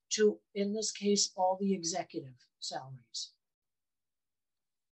it to, in this case, all the executive salaries.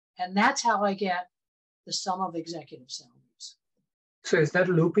 And that's how I get the sum of executive salaries. So is that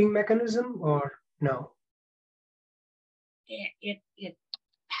a looping mechanism or no?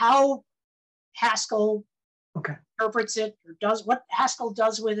 How Haskell interprets it, or does what Haskell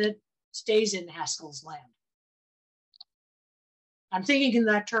does with it, stays in Haskell's land. I'm thinking in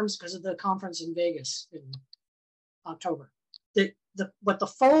that terms because of the conference in Vegas in October. What the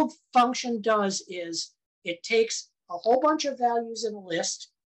fold function does is it takes a whole bunch of values in a list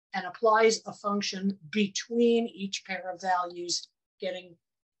and applies a function between each pair of values, getting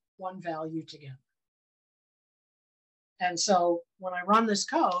one value together. And so when I run this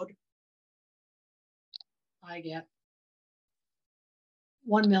code, I get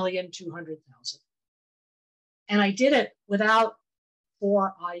 1,200,000. And I did it without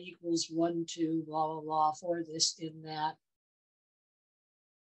for I equals 1, 2, blah, blah, blah, for this, in that.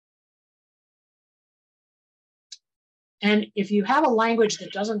 And if you have a language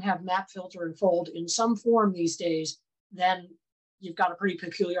that doesn't have map, filter, and fold in some form these days, then you've got a pretty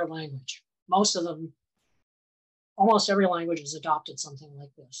peculiar language. Most of them, almost every language has adopted something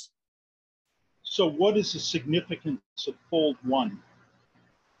like this. So what is the significance of fold 1?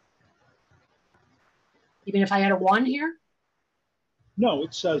 Even if I had a 1 here? No,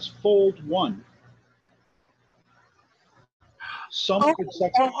 it says fold 1.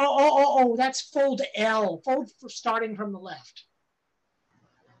 That's fold L. Fold for starting from the left.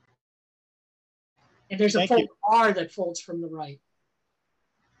 And there's a fold R that folds from the right.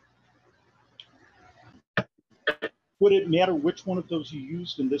 Would it matter which one of those you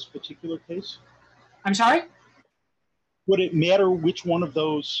used in this particular case? I'm sorry? Would it matter which one of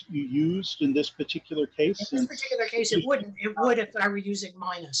those you used in this particular case? In this particular case, it wouldn't. It would if I were using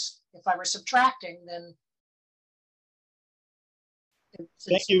minus. If I were subtracting, then...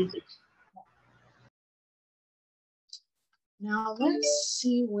 Thank you. Now let's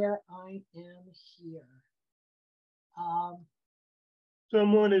see where I am here.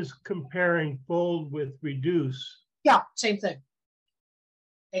 Someone is comparing fold with reduce. Yeah, same thing.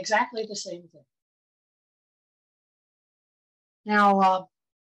 Exactly the same thing. Now,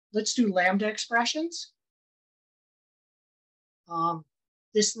 let's do lambda expressions.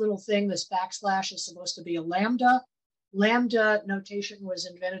 This little thing, this backslash, is supposed to be a lambda. Lambda notation was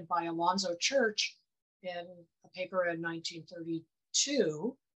invented by Alonzo Church in a paper in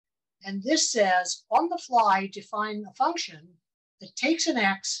 1932. And this says, on the fly, define a function that takes an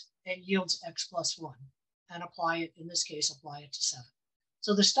x and yields x plus 1, and apply it, in this case, apply it to 7.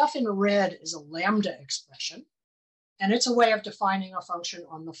 So the stuff in red is a lambda expression, and it's a way of defining a function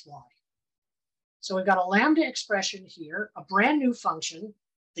on the fly. So we've got a lambda expression here, a brand new function,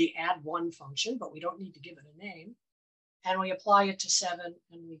 the add1 function, but we don't need to give it a name. And we apply it to 7,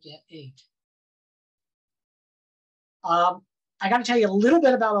 and we get 8. I got to tell you a little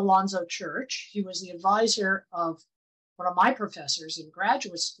bit about Alonzo Church. He was the advisor of one of my professors in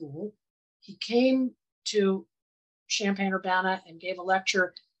graduate school. He came to Champaign-Urbana and gave a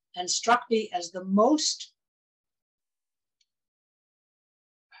lecture and struck me as the most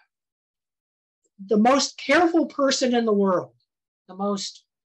careful person in the world, the most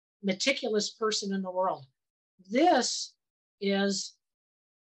meticulous person in the world. This is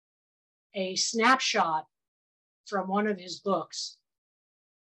a snapshot from one of his books,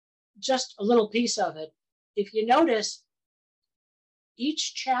 just a little piece of it. If you notice,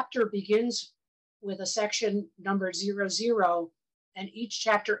 each chapter begins with a section numbered 00, and each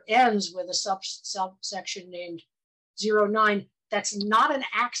chapter ends with a subsection named 09. That's not an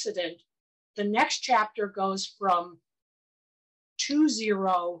accident. The next chapter goes from 20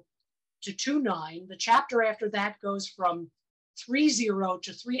 to 29. The chapter after that goes from 30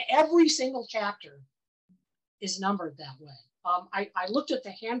 to 3. Every single chapter is numbered that way. I looked at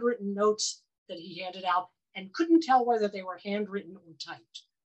the handwritten notes that he handed out and couldn't tell whether they were handwritten or typed.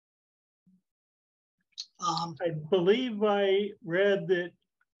 I believe I read that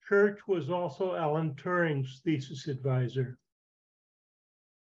Church was also Alan Turing's thesis advisor.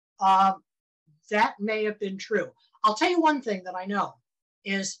 That may have been true. I'll tell you one thing that I know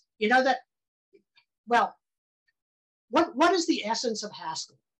is, you know that, well, what is the essence of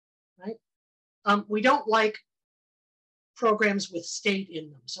Haskell, right? We don't like programs with state in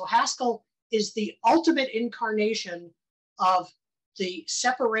them. So Haskell is the ultimate incarnation of the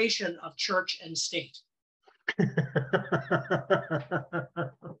separation of church and state.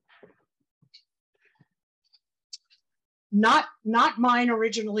 Not mine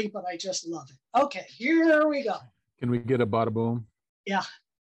originally, but I just love it. Okay, here we go. Can we get a bada boom? Yeah.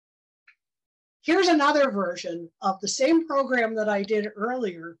 Here's another version of the same program that I did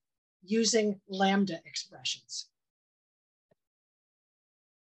earlier using lambda expressions.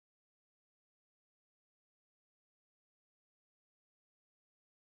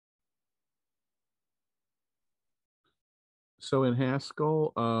 So in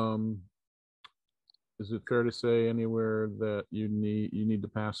Haskell, is it fair to say anywhere that you need to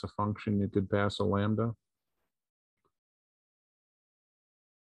pass a function, you could pass a lambda?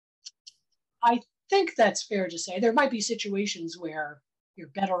 I think that's fair to say. There might be situations where you're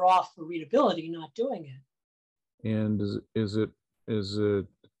better off for readability not doing it. And is it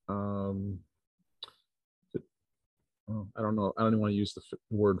I don't know, I don't want to use the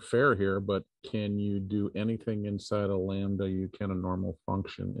word fair here, but can you do anything inside a lambda you can a normal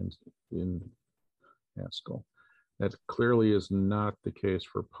function in Haskell? That clearly is not the case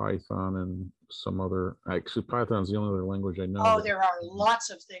for Python and some other, actually Python's the only other language I know. Oh, there are lots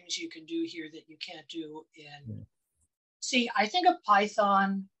of things you can do here that you can't do in. Yeah. See, I think of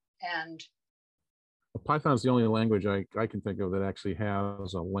Python and. Well, Python's the only language I can think of that actually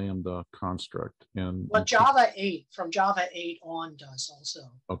has a lambda construct. And what Java 8, from Java 8 on does also.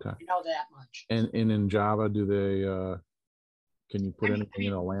 Okay. You know that much. And in Java, do they, can you put anything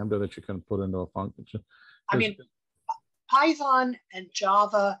in a lambda that you can put into a function? I mean, Python and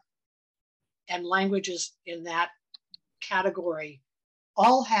Java and languages in that category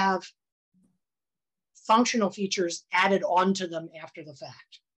all have functional features added onto them after the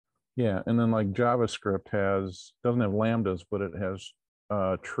fact. Yeah, and then like JavaScript doesn't have lambdas, but it has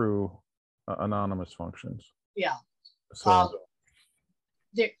true anonymous functions. Yeah. So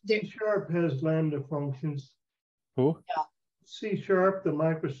C# has lambda functions. Who? Yeah. C#, the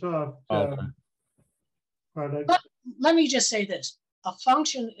Microsoft product. Let me just say this. A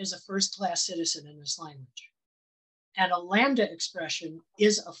function is a first-class citizen in this language. And a lambda expression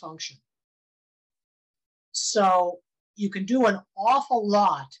is a function. So you can do an awful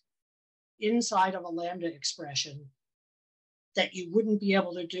lot inside of a lambda expression that you wouldn't be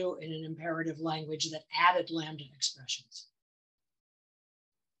able to do in an imperative language that added lambda expressions.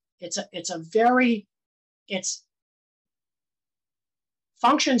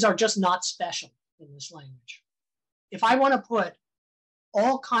 Functions are just not special in this language. if I want to put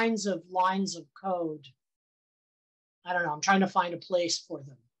all kinds of lines of code, I don't know, I'm trying to find a place for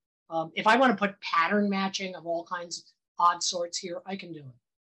them. If I want to put pattern matching of all kinds of odd sorts here, I can do it.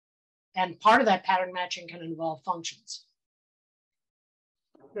 And part of that pattern matching can involve functions.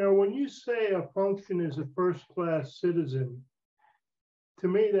 Now, when you say a function is a first-class citizen, to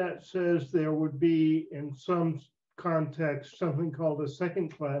me that says there would be, in some context, something called a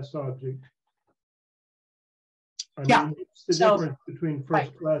second-class object. I mean, it's the difference between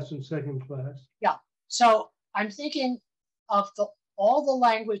first class and second class. Yeah. So I'm thinking of all the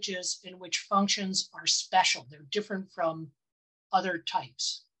languages in which functions are special. They're different from other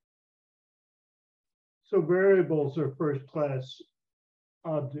types. So variables are first class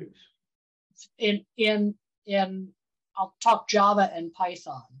objects. In I'll talk Java and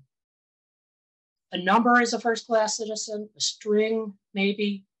Python. A number is a first class citizen, a string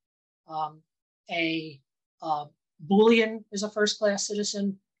maybe, a Boolean is a first class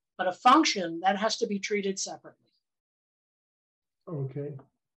citizen, but a function that has to be treated separately. Okay.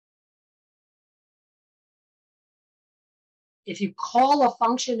 If you call a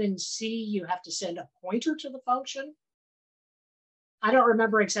function in C, you have to send a pointer to the function. I don't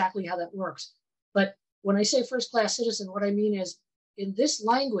remember exactly how that works, but when I say first class citizen, what I mean is in this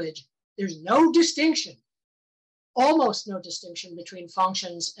language, there's no distinction, almost no distinction between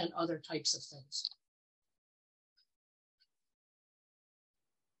functions and other types of things.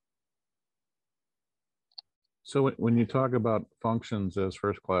 So when you talk about functions as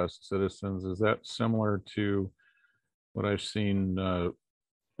first-class citizens, is that similar to what I've seen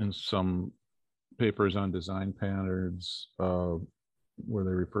in some papers on design patterns where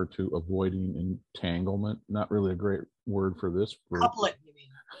they refer to avoiding entanglement? Not really a great word for this group. Couplet, you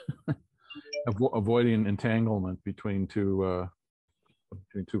mean? Avoiding entanglement between two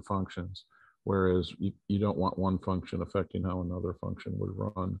functions, whereas you don't want one function affecting how another function would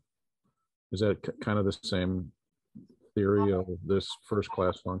run. Is that kind of the same theory of this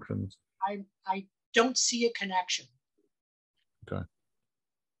first-class functions? I don't see a connection. Okay.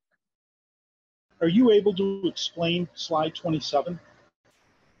 Are you able to explain slide 27?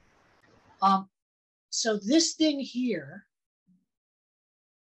 So this thing here,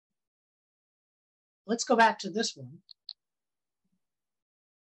 let's go back to this one.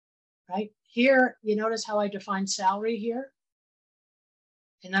 Right here, you notice how I define salary here?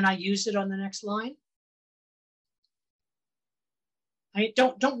 And then I used it on the next line.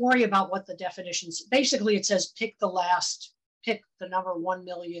 Don't worry about what the definitions. Basically, it says pick the number 1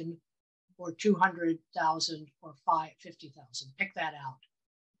 million or 200,000 or 50,000. Pick that out.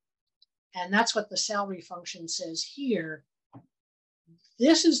 And that's what the salary function says here.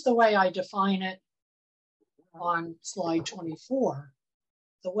 This is the way I define it on slide 24.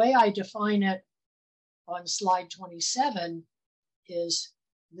 The way I define it on slide 27 is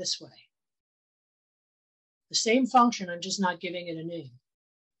this way. The same function, I'm just not giving it a name.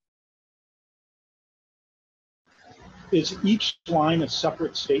 Is each line a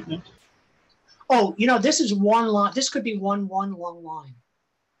separate statement? Oh, you know, this is one line. This could be one long line.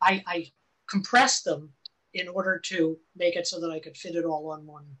 I compressed them in order to make it so that I could fit it all on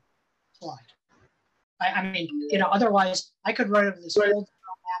one slide. I mean, you know, otherwise I could write over this whole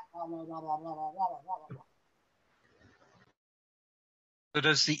blah, blah, blah, blah, blah, blah, blah, blah, blah. So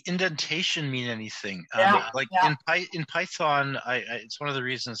does the indentation mean anything? Yeah, in Python, it's one of the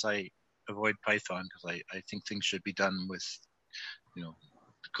reasons I avoid Python, because I think things should be done with, you know,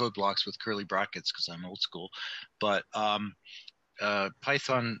 code blocks with curly brackets because I'm old school. But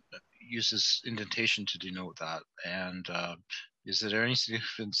Python uses indentation to denote that. And is there any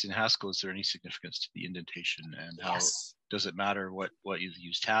significance in Haskell? Is there any significance to the indentation, and how does it matter what you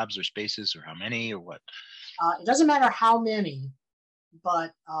use, tabs or spaces or how many or what? It doesn't matter how many.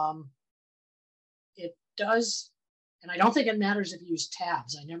 But it does, and I don't think it matters if you use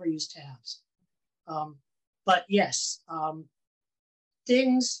tabs. I never use tabs. But yes,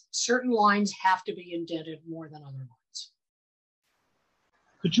 certain lines have to be indented more than other lines.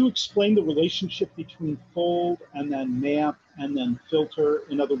 Could you explain the relationship between fold and then map and then filter?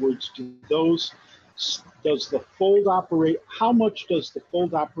 In other words, does the fold operate, how much does the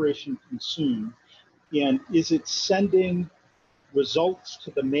fold operation consume? And is it sending results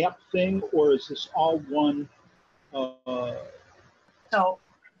to the map thing, or is this all one? So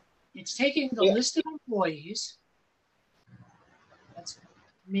it's taking the list of employees, that's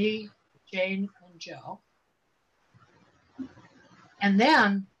me, Jane, and Joe, and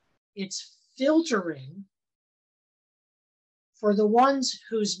then it's filtering for the ones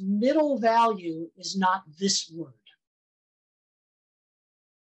whose middle value is not this word.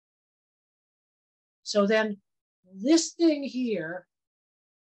 So then this thing here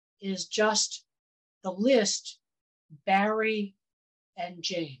is just the list Barry and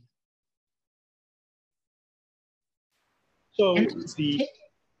Jane. So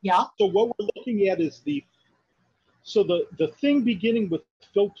yeah. So what we're looking at is the thing beginning with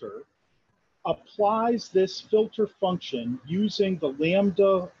filter applies this filter function using the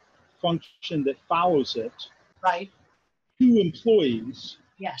lambda function that follows it. Right. To employees.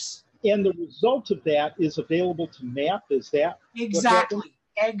 Yes. And the result of that is available to map. Is that exactly?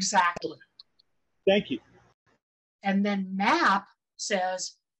 Exactly. Thank you. And then map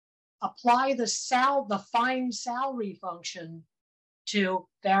says apply the find salary function to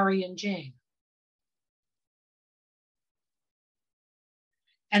Barry and Jane.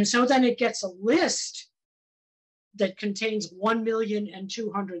 And so then it gets a list that contains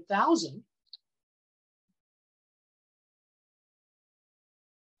 1,200,000.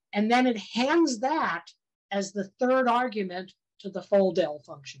 And then it hands that as the third argument to the fold-del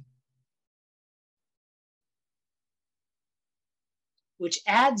function, which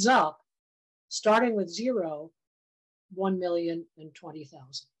adds up, starting with 0,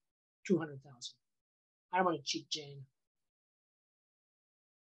 1,020,000, 200,000. I don't want to cheat Jane.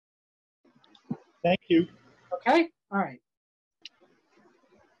 Thank you. Okay, all right.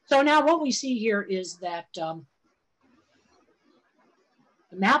 So now what we see here is that the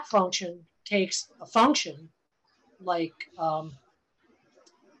map function takes a function like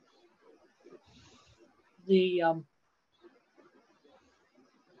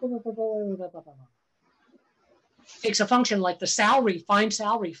takes a function like the find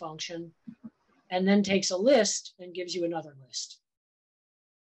salary function, and then takes a list and gives you another list.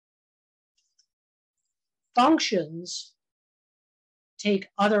 Functions take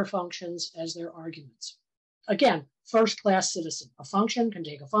other functions as their arguments. Again, first-class citizen. A function can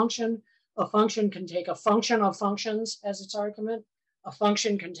take a function. A function can take a function of functions as its argument. A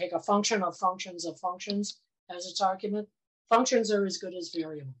function can take a function of functions as its argument. Functions are as good as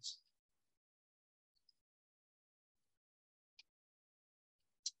variables.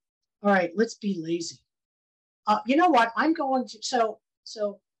 All right, let's be lazy. You know what? I'm going to, so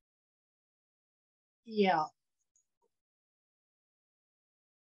yeah.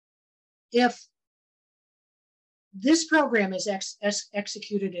 If this program is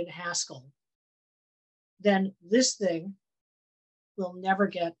executed in Haskell, then this thing will never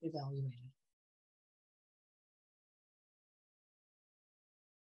get evaluated.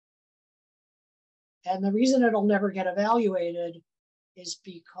 And the reason it'll never get evaluated is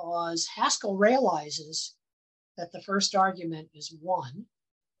because Haskell realizes that the first argument is 1.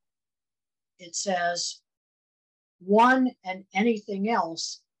 It says 1 and anything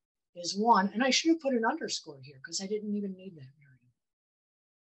else is 1. And I should have put an underscore here because I didn't even need that.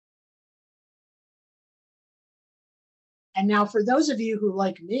 And now for those of you who,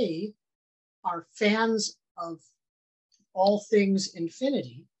 like me, are fans of all things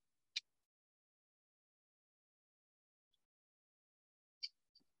infinity,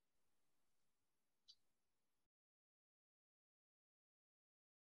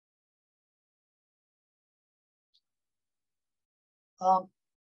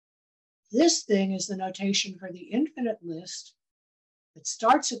 this thing is the notation for the infinite list that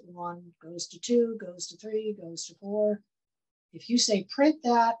starts at 1, goes to 2, goes to 3, goes to 4. If you say print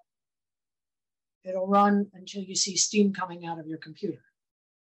that, it'll run until you see steam coming out of your computer.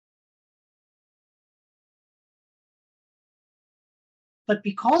 But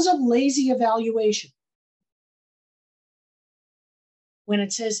because of lazy evaluation, when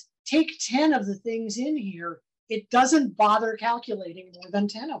it says take 10 of the things in here, it doesn't bother calculating more than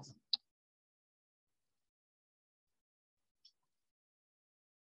 10 of them.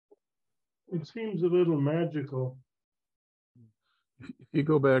 It seems a little magical. If you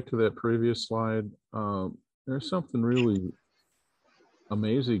go back to that previous slide, there's something really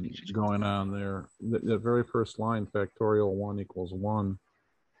amazing going on there. That very first line, factorial 1 equals 1,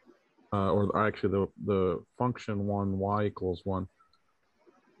 or actually the function 1, y equals 1.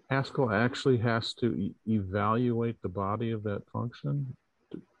 Haskell actually has to evaluate the body of that function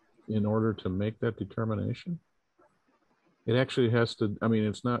in order to make that determination. It actually has to, I mean,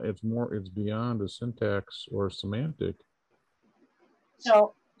 it's beyond a syntax or a semantic.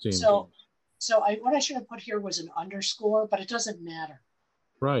 So what I should have put here was an underscore, but it doesn't matter.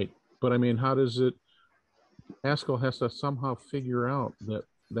 Right, but I mean, how does it, Haskell has to somehow figure out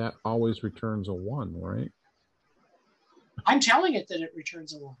that always returns a 1, right? I'm telling it that it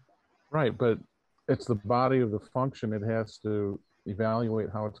returns a 1. Right, but it's the body of the function. It has to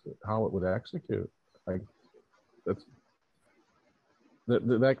evaluate how it would execute. Like that's.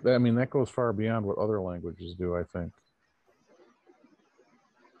 I mean, that goes far beyond what other languages do, I think.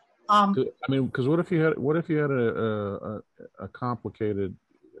 I mean, because what if you had a complicated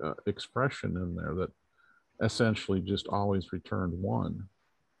expression in there that essentially just always returned 1?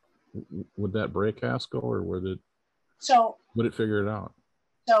 Would that break Haskell, or would it figure it out?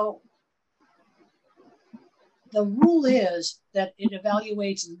 So the rule is that it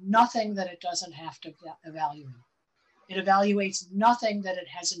evaluates nothing that it doesn't have to evaluate. It evaluates nothing that it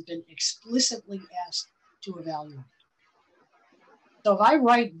hasn't been explicitly asked to evaluate. So if I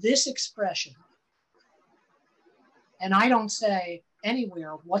write this expression and I don't say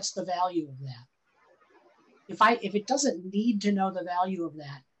anywhere what's the value of that, if it doesn't need to know the value of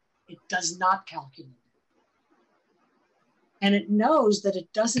that, it does not calculate it. And it knows that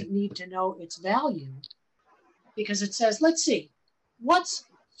it doesn't need to know its value because it says, let's see, what's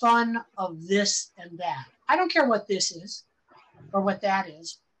fun of this and that? I don't care what this is or what that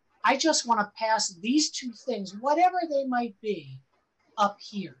is. I just want to pass these two things, whatever they might be, up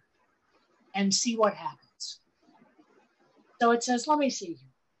here and see what happens. So it says, let me see here.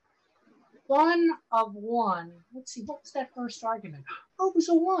 Fun of 1. Let's see, what was that first argument? Oh, it was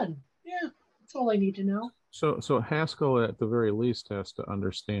a 1. Yeah, that's all I need to know. So Haskell, at the very least, has to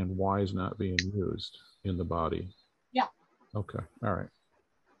understand why is not being used in the body. Yeah. Okay. All right.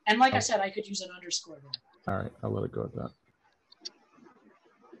 And like I said, I could use an underscore there. All right. I'll let it go at that.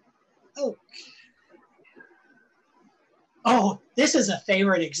 Okay. Oh, this is a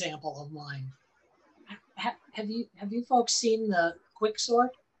favorite example of mine. Have you folks seen the quick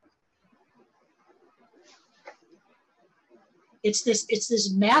sort? It's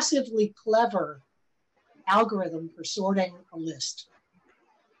this massively clever algorithm for sorting a list.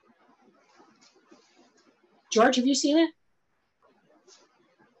 George, have you seen it?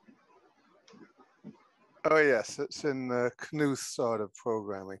 Oh yes, it's in the Knuth sort of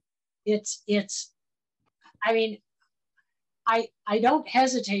programming. I mean, I don't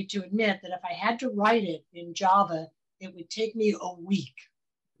hesitate to admit that if I had to write it in Java, it would take me a week.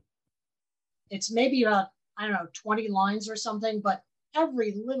 It's maybe about, I don't know, 20 lines or something, but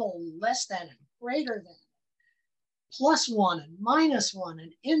every little less than and greater than, +1 and -1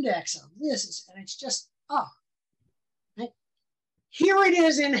 and index of this is, and it's just, here it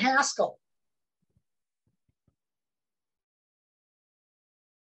is in Haskell.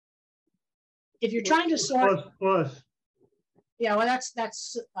 If you're trying to sort, yeah, well, that's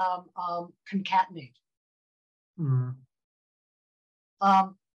concatenate.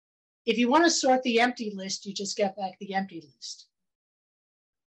 If you want to sort the empty list, you just get back the empty list.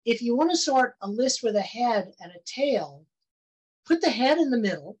 If you want to sort a list with a head and a tail, put the head in the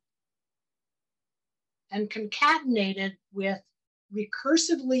middle and concatenate it with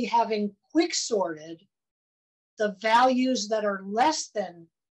recursively having quick sorted the values that are less than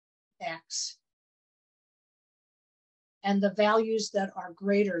X and the values that are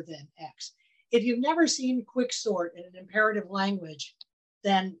greater than X. If you've never seen quick sort in an imperative language,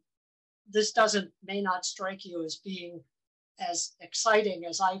 then this may not strike you as being as exciting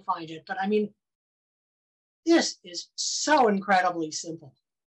as I find it. But I mean, this is so incredibly simple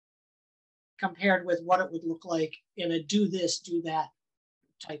compared with what it would look like in a do this, do that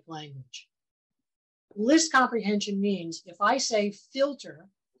type language. List comprehension means if I say filter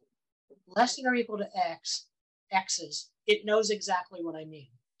less than or equal to X, X's, it knows exactly what I mean.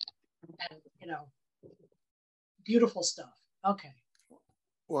 And, beautiful stuff. Okay.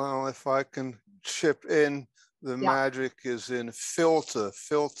 Well, if I can chip in, the magic is in filter.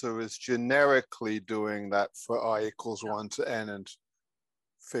 Filter is generically doing that for I equals 1 to n and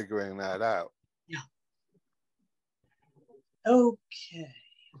figuring that out. Yeah. Okay.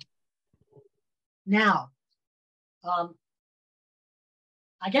 Now, I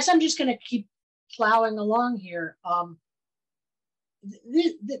guess I'm just going to keep plowing along here.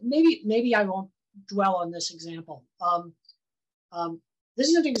 Maybe I won't dwell on this example. This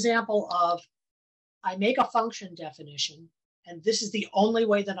is an example of I make a function definition, and this is the only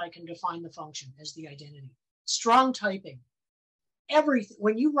way that I can define the function as the identity. Strong typing.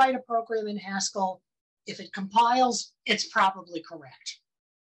 When you write a program in Haskell, if it compiles, it's probably correct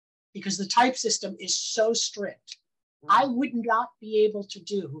because the type system is so strict. I would not be able to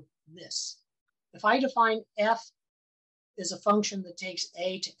do this. If I define f as a function that takes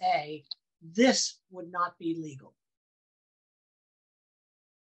a to a, this would not be legal.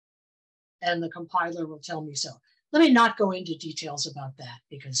 And the compiler will tell me so. Let me not go into details about that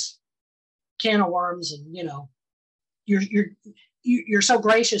because can of worms, and you're so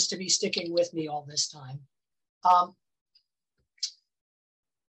gracious to be sticking with me all this time.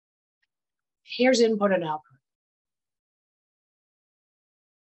 Here's input and output.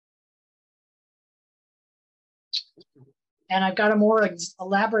 And I've got a more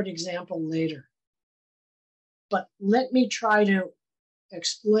elaborate example later. But let me try to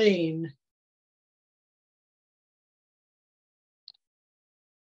explain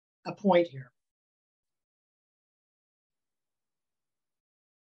a point here.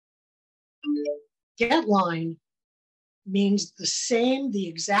 GetLine means the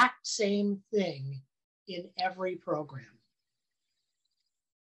exact same thing in every program.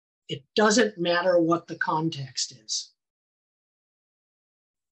 It doesn't matter what the context is.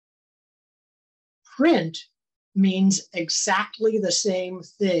 Print means exactly the same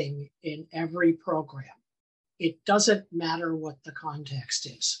thing in every program. It doesn't matter what the context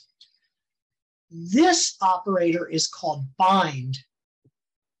is. This operator is called bind.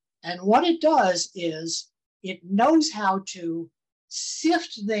 And what it does is it knows how to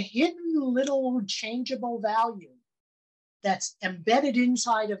sift the hidden little changeable value that's embedded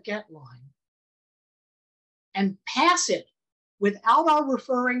inside of getLine and pass it without our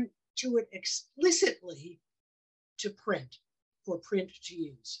referring to it explicitly to print, for print to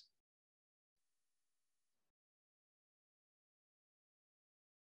use.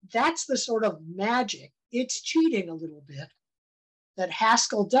 That's the sort of magic, it's cheating a little bit, that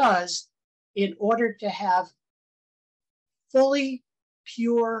Haskell does in order to have fully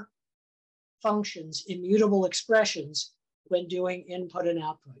pure functions, immutable expressions when doing input and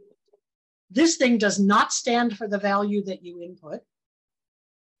output. This thing does not stand for the value that you input.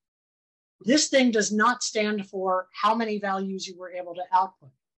 This thing does not stand for how many values you were able to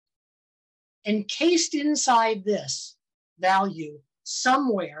output. Encased inside this value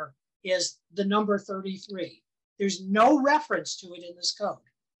somewhere is the number 33. There's no reference to it in this code,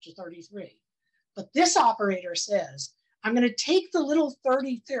 to 33. But this operator says, I'm going to take the little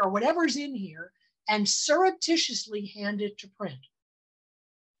 33 or whatever's in here and surreptitiously hand it to print.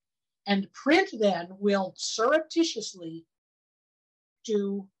 And print then will surreptitiously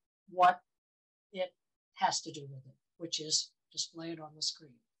do what it has to do with it, which is display it on the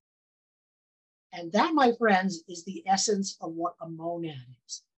screen. And that, my friends, is the essence of what a monad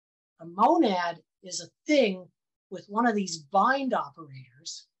is. A monad is a thing with one of these bind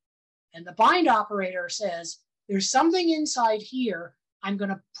operators. And the bind operator says, there's something inside here. I'm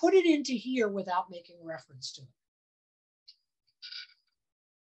going to put it into here without making reference to it.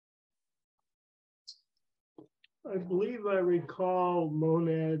 I believe I recall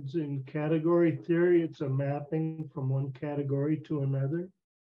monads in category theory. It's a mapping from one category to another.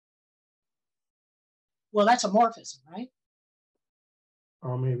 Well, that's a morphism, right?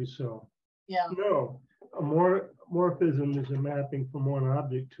 Oh, maybe so. Yeah. No, a morphism is a mapping from one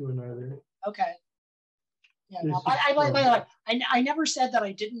object to another. Okay. Yeah. No, by the way, I never said that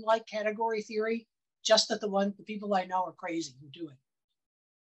I didn't like category theory. Just that the people I know are crazy who do it.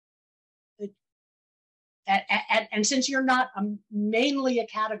 And since you're not mainly a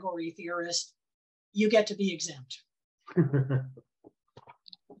category theorist, you get to be exempt.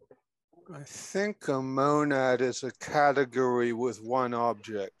 I think a monad is a category with one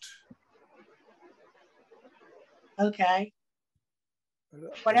object. Okay.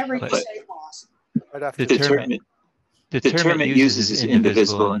 Whatever you say, boss. The term it uses is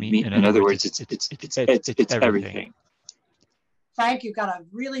indivisible. In other words, it's everything. Frank, you've got a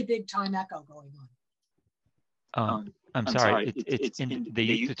really big time echo going on. I'm sorry.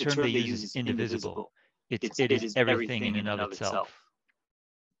 The term they use is indivisible. It is everything in and of itself.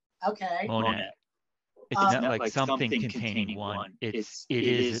 Okay. Monad. It's not like something containing one. It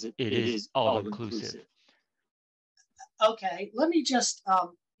is all inclusive. Okay. Let me just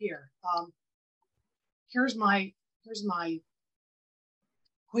here's my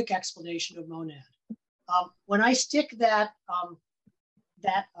quick explanation of monad. When I stick that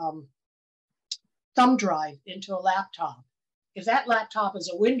thumb drive into a laptop, if that laptop is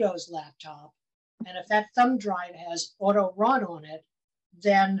a Windows laptop, and if that thumb drive has auto run on it,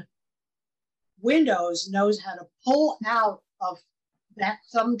 then Windows knows how to pull out of that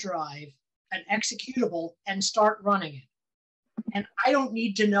thumb drive an executable and start running it. And I don't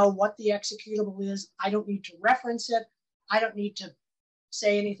need to know what the executable is. I don't need to reference it. I don't need to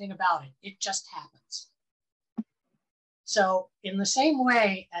say anything about it. It just happens. So in the same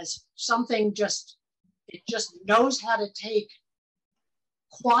way as something it just knows how to take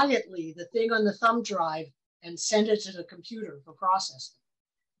quietly the thing on the thumb drive and send it to the computer for processing.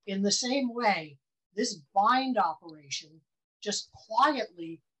 In the same way, this bind operation just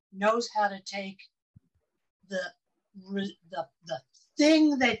quietly knows how to take the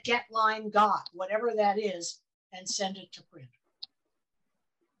thing that getLine got, whatever that is, and send it to print.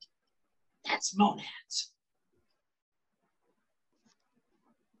 That's monads.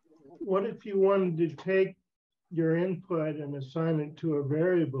 What if you wanted to take your input and assign it to a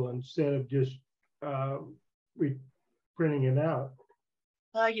variable instead of just printing it out.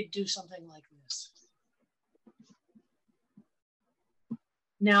 You'd do something like this.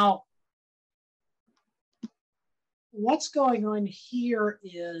 Now, what's going on here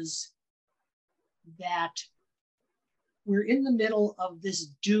is that we're in the middle of this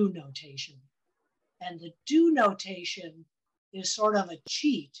do notation. And the do notation is sort of a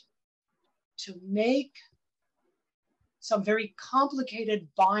cheat to make some very complicated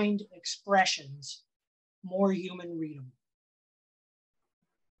bind expressions more human readable.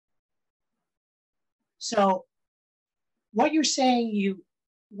 So what you're saying you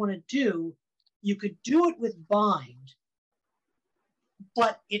want to do, you could do it with bind,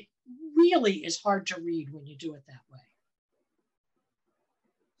 but it really is hard to read when you do it that way.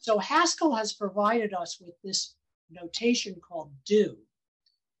 So Haskell has provided us with this notation called do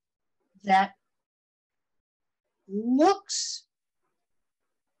that looks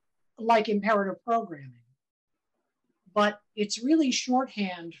like imperative programming, but it's really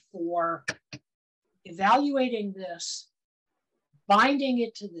shorthand for evaluating this, binding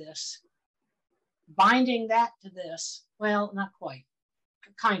it to this, binding that to this. Well, not quite,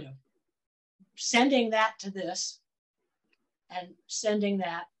 kind of. Sending that to this and sending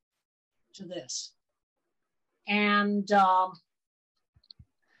that to this. And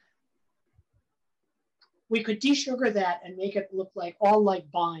we could desugar that and make it look like all like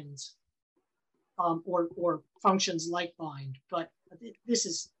binds or functions like bind, but this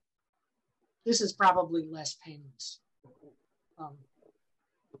is probably less painless.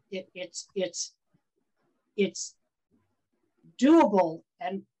 It's doable,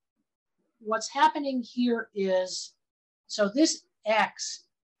 and what's happening here is, so this X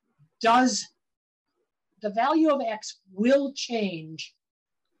does, the value of X will change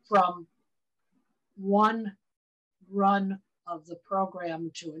from one run of the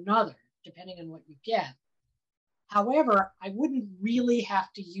program to another, depending on what you get. However, I wouldn't really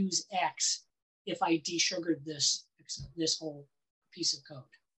have to use X if I desugared this whole piece of code.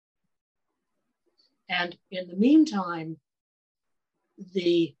 And in the meantime,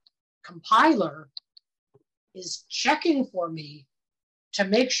 the compiler is checking for me to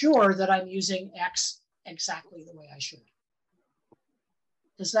make sure that I'm using X exactly the way I should.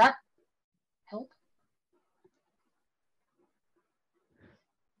 Does that help?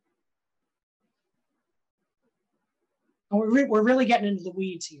 We're really getting into the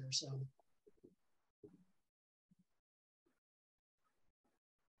weeds here, so.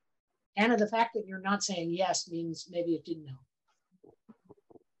 Anna, the fact that you're not saying yes means maybe it didn't help.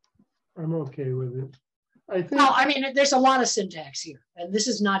 I'm okay with it. I think. Well, I mean, there's a lot of syntax here, and this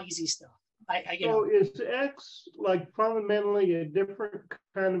is not easy stuff. So is X like fundamentally a different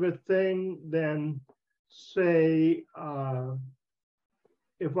kind of a thing than, say,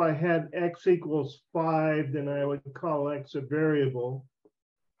 if I had X equals 5, then I would call X a variable.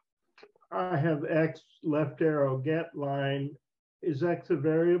 I have X left arrow get line. Is X a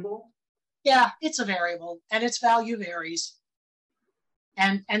variable? Yeah, it's a variable, and its value varies.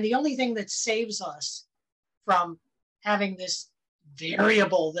 And the only thing that saves us from having this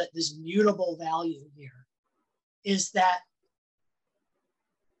variable, this mutable value here, is that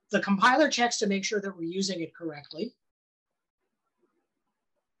the compiler checks to make sure that we're using it correctly.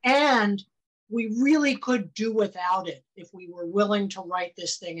 And we really could do without it if we were willing to write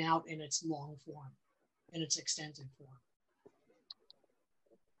this thing out in its long form, in its extended form.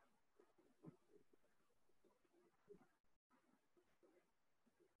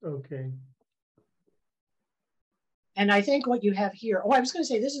 Okay. And I think what you have here, I was going to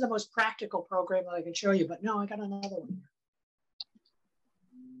say this is the most practical program that I can show you, but no, I got another one here.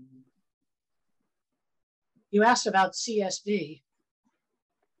 You asked about CSV.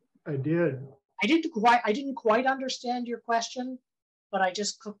 I did. I didn't quite understand your question, but I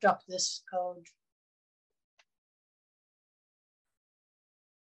just cooked up this code.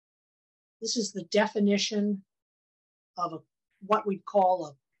 This is the definition of what we'd call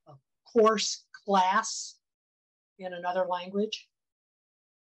a course class in another language.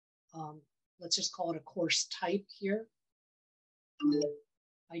 Let's just call it a course type here.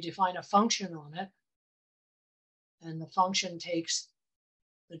 I define a function on it, and the function takes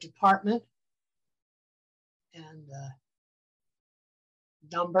the department and the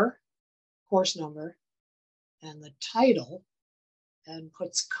number, course number, and the title, and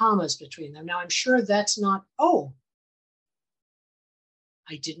puts commas between them. Now I'm sure that's not,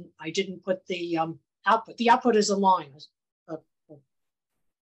 I didn't put the output. The output is a line. Oh,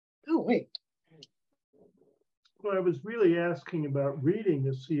 wait. Well, I was really asking about reading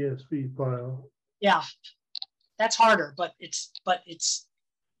a CSV file. Yeah. That's harder, but it's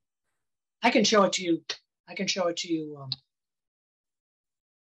I can show it to you. I can show it to you.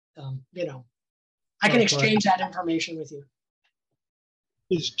 You know, I can exchange that information with you.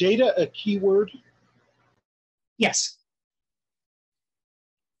 Is data a keyword? Yes.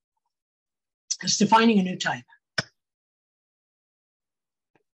 It's defining a new type.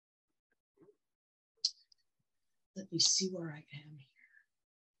 Let me see where I am here.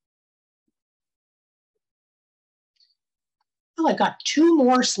 Oh, I've got 2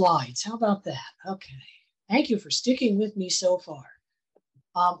 more slides. How about that? Okay. Thank you for sticking with me so far.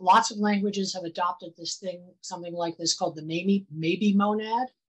 Lots of languages have adopted this thing, something like this called the maybe monad.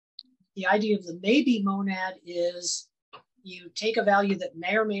 The idea of the maybe monad is you take a value that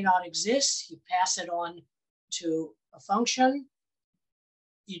may or may not exist, you pass it on to a function,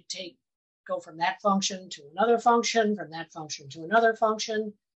 you go from that function to another function, from that function to another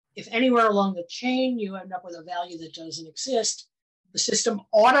function. If anywhere along the chain you end up with a value that doesn't exist, the system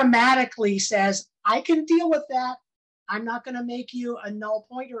automatically says, I can deal with that. I'm not going to make you a null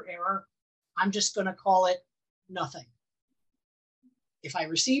pointer error. I'm just going to call it nothing. If I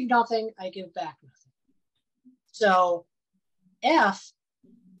receive nothing, I give back nothing. So F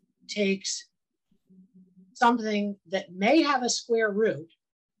takes something that may have a square root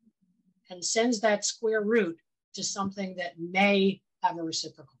and sends that square root to something that may have a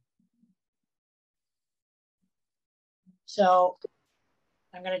reciprocal. So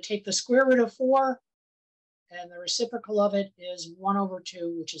I'm going to take the square root of 4, and the reciprocal of it is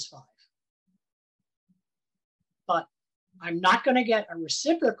 1/2, which is 5. But I'm not going to get a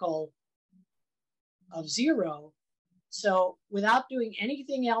reciprocal of 0. So without doing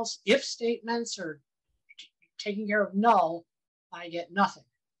anything else, if statements or taking care of null, I get nothing.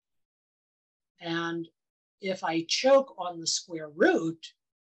 And if I choke on the square root,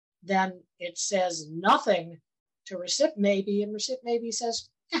 then it says nothing to recip maybe, and recip maybe says,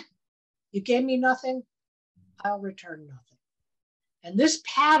 you gave me nothing, I'll return nothing. And this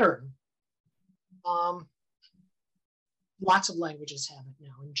pattern, lots of languages have it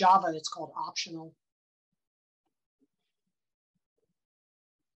now. In Java, it's called optional.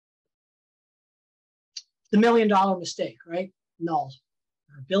 The $1 million mistake, right? Null.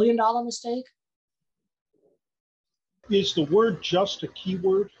 Or $1 billion mistake? Is the word just a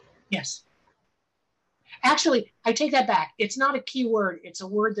keyword? Yes. Actually, I take that back. It's not a keyword. It's a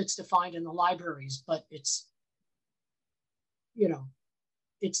word that's defined in the libraries, but it's, you know,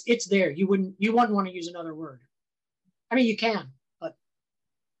 it's there. You wouldn't want to use another word. I mean, you can, but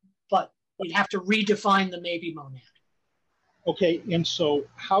you'd have to redefine the maybe monad. Okay, and so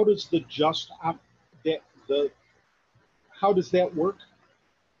how does the just how does that work?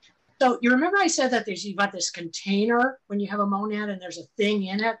 So you remember I said that you've got this container when you have a monad and there's a thing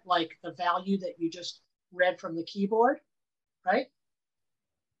in it, like the value that you just read from the keyboard, right?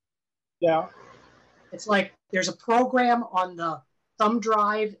 Yeah. It's like there's a program on the thumb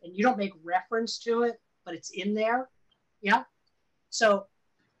drive and you don't make reference to it, but it's in there. Yeah. So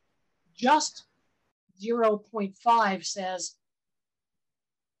just 0.5 says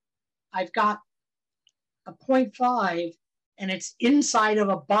I've got a 0.5 and it's inside of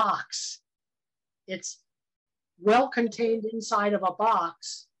a box. It's well contained inside of a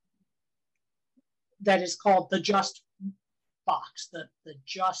box that is called the just box, the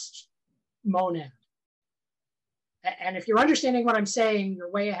just monad. And if you're understanding what I'm saying, you're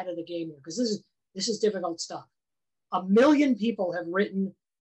way ahead of the game here, because this is difficult stuff. 1 million people have written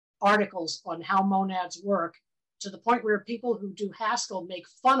articles on how monads work, to the point where people who do Haskell make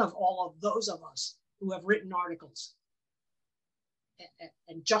fun of all of those of us who have written articles,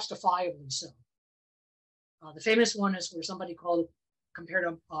 and justifiably so. The famous one is where somebody compared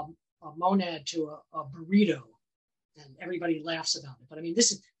a monad to a burrito, and everybody laughs about it. But I mean,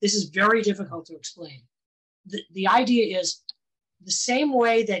 this is very difficult to explain. The idea is the same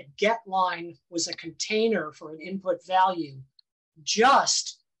way that getLine was a container for an input value,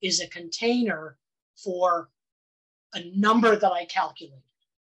 just is a container for a number that I calculated.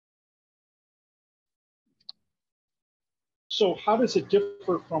 So how does it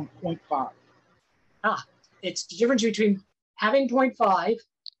differ from 0.5? It's the difference between having 0.5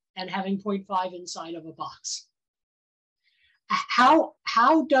 and having 0.5 inside of a box. How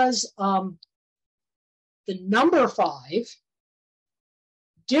does the number 5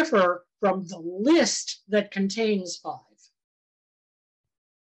 differ from the list that contains 5?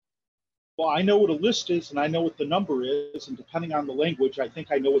 Well, I know what a list is and I know what the number is, and depending on the language, I think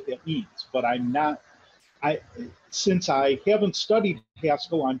I know what that means, but since I haven't studied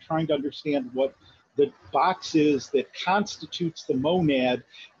Haskell, I'm trying to understand what the box is that constitutes the monad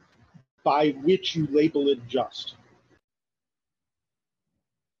by which you label it just.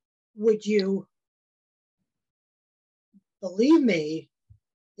 Would you believe me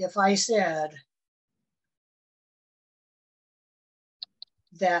if I said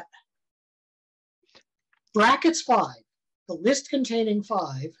that brackets 5, the list containing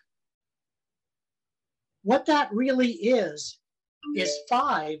 5, what that really is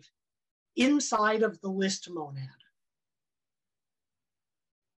 5 inside of the list monad.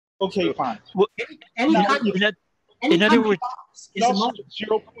 Okay, fine. Well, Any in, kind of, in, any in kind other of words, box is a monad.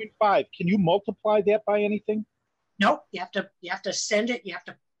 0.5. Can you multiply that by anything? Nope. You have to send it. You have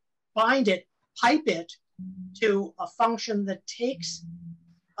to bind it, pipe it to a function that takes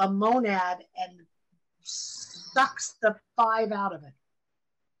a monad and sucks the 5 out of it.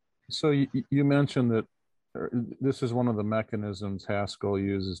 So you mentioned that this is one of the mechanisms Haskell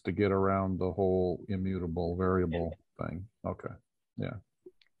uses to get around the whole immutable variable thing. Okay, yeah.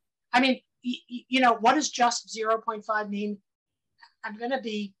 I mean, you know, what does just 0.5 mean? I'm going to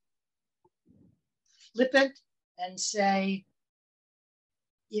be flippant and say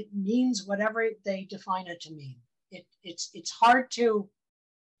it means whatever they define it to mean. It's hard to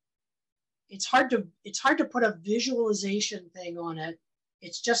put a visualization thing on it.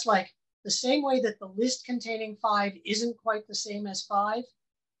 It's just like the same way that the list containing 5 isn't quite the same as 5.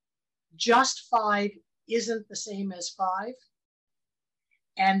 Just 5 isn't the same as 5.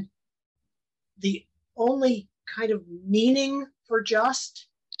 And the only kind of meaning for just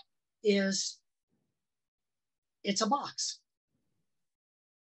is it's a box.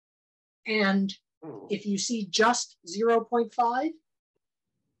 And if you see just 0.5,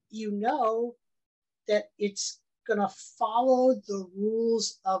 you know that it's going to follow the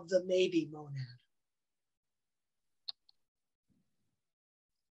rules of the maybe monad.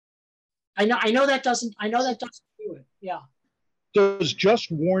 I know that doesn't do it. Yeah. Does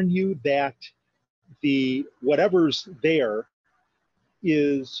just warn you that the whatever's there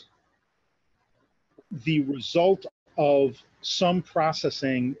is the result of some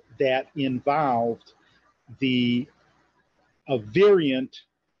processing that involved a variant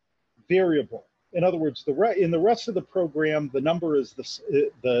variable. In other words, in the rest of the program, the number is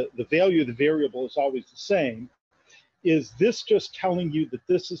the value of the variable is always the same. Is this just telling you that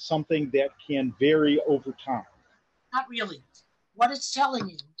this is something that can vary over time? Not really. What it's telling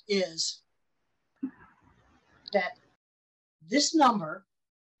you is that this number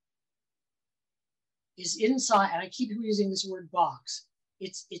is inside, and I keep using this word box.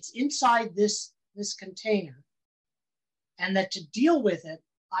 It's inside this container, and that to deal with it,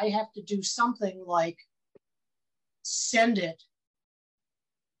 I have to do something like send it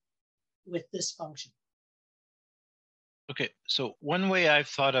with this function. Okay, so one way I've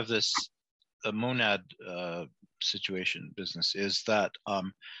thought of this monad situation business is that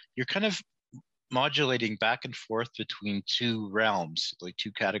you're kind of modulating back and forth between two realms, like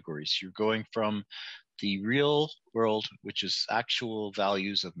two categories. You're going from the real world, which is actual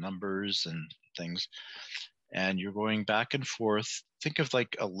values of numbers and things, and you're going back and forth. Think of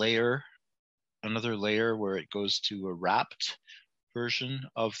like a layer, another layer where it goes to a wrapped version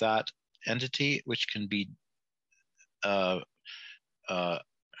of that entity, which can be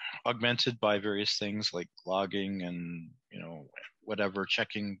augmented by various things like logging and whatever,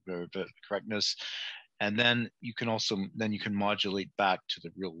 checking the correctness, and then you can modulate back to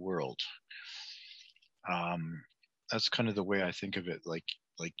the real world. That's kind of the way I think of it. Like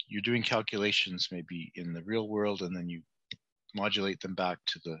you're doing calculations maybe in the real world, and then you modulate them back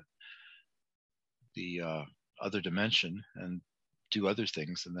to the other dimension and do other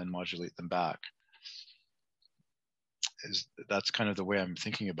things, and then modulate them back. That's kind of the way I'm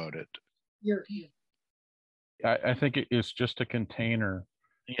thinking about it. I think it's just a container.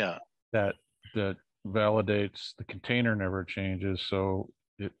 Yeah. That validates the container never changes, so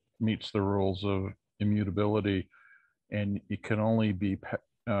it meets the rules of immutability, and it can only be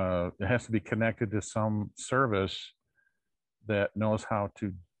it has to be connected to some service that knows how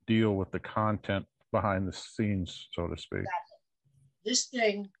to deal with the content behind the scenes, so to speak. This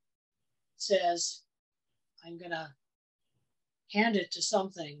thing says, I'm going to hand it to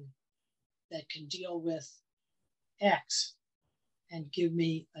something that can deal with X and give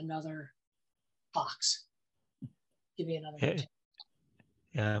me another box. Give me another container.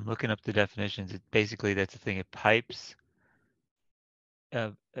 Yeah, I'm looking up the definitions. Basically, that's the thing. It pipes,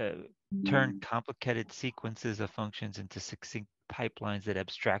 turn complicated sequences of functions into succinct pipelines that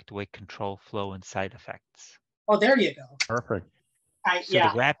abstract away control flow and side effects. Oh, there you go. Perfect.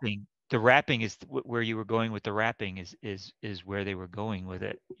 The wrapping is where you were going with the wrapping is where they were going with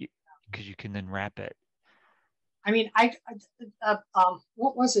it, because you can then wrap it. I mean,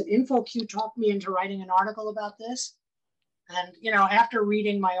 what was it? InfoQ talked me into writing an article about this. And, you know, after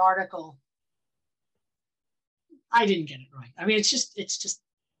reading my article, I didn't get it right. I mean, it's just,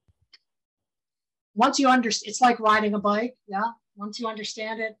 once you understand, it's like riding a bike. Yeah. Once you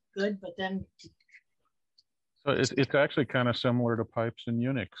understand it, good. But then. So it's actually kind of similar to pipes in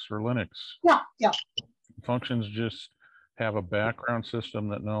Unix or Linux. Yeah. Yeah. Functions just have a background system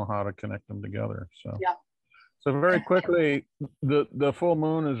that know how to connect them together. So. Yeah. So very quickly, the full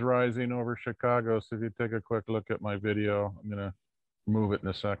moon is rising over Chicago. So if you take a quick look at my video, I'm gonna move it in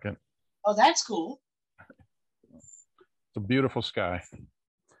a second. Oh, that's cool. It's a beautiful sky.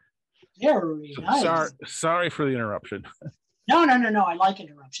 Very nice. Sorry for the interruption. No. I like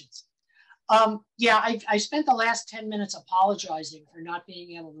interruptions. Yeah, I spent the last 10 minutes apologizing for not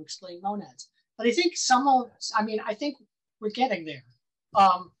being able to explain monads. But I think I think we're getting there.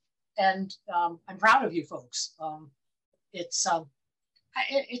 And I'm proud of you folks. It's a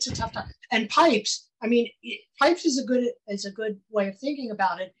tough time. And pipes, I mean, pipes is a good way of thinking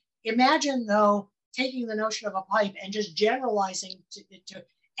about it. Imagine though taking the notion of a pipe and just generalizing to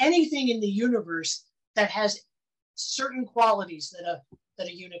anything in the universe that has certain qualities that a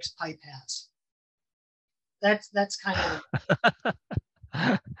Unix pipe has. That's kind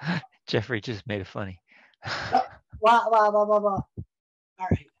of. Jeffrey just made it funny. Blah, blah, blah, blah, blah. All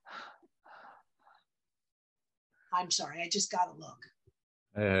right. I'm sorry, I just got to look.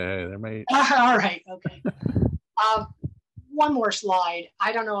 There may. All right, okay. One more slide.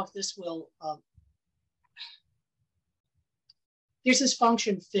 I don't know if this will. There's this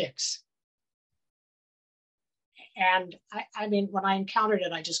function fix. And I mean, when I encountered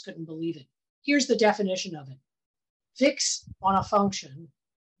it, I just couldn't believe it. Here's the definition of it. Fix on a function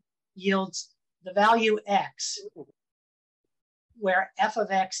yields the value x, where f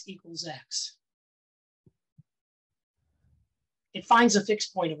of x equals x. It finds a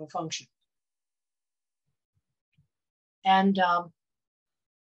fixed point of a function. And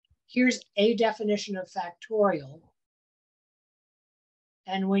here's a definition of factorial.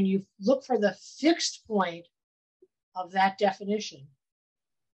 And when you look for the fixed point of that definition,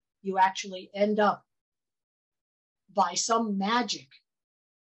 you actually end up by some magic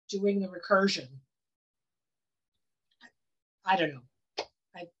doing the recursion. I don't know.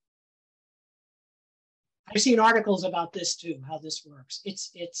 I've seen articles about this too, how this works.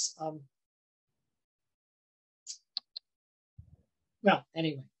 Well,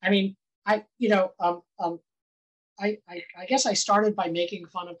 anyway, I mean, I guess I started by making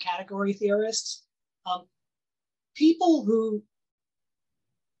fun of category theorists. People who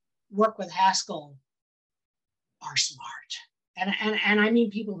work with Haskell are smart. And I mean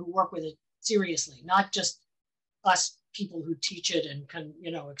people who work with it seriously, not just us people who teach it and can,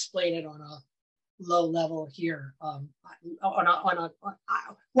 explain it on a low level here.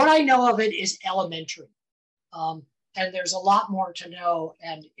 What I know of it is elementary. And there's a lot more to know.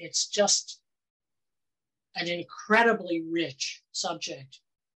 And it's just an incredibly rich subject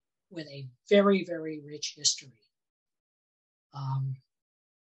with a very, very rich history.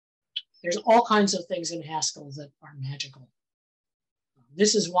 There's all kinds of things in Haskell that are magical.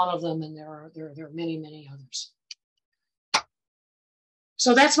 This is one of them, and there are many, many others.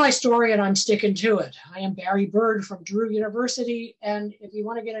 So that's my story, and I'm sticking to it. I am Barry Burd from Drew University, and if you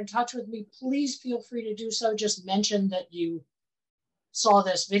want to get in touch with me, please feel free to do so. Just mention that you saw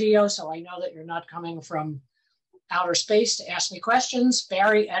this video, so I know that you're not coming from outer space to ask me questions.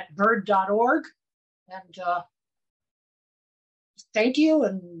 Barry@bird.org, and thank you.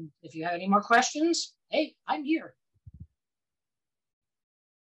 And if you have any more questions, hey, I'm here.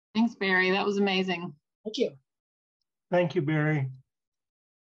 Thanks, Barry. That was amazing. Thank you. Thank you, Barry.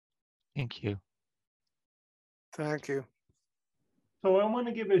 Thank you. Thank you. So I want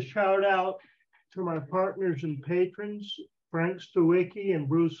to give a shout out to my partners and patrons. Frank Stawicki and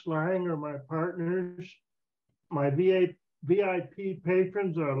Bruce Lang are my partners. My VIP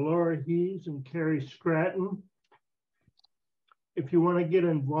patrons are Laura Hees and Carrie Stratton. If you want to get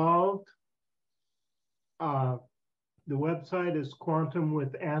involved, the website is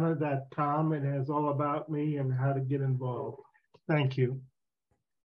quantumwithanna.com. It has all about me and how to get involved. Thank you.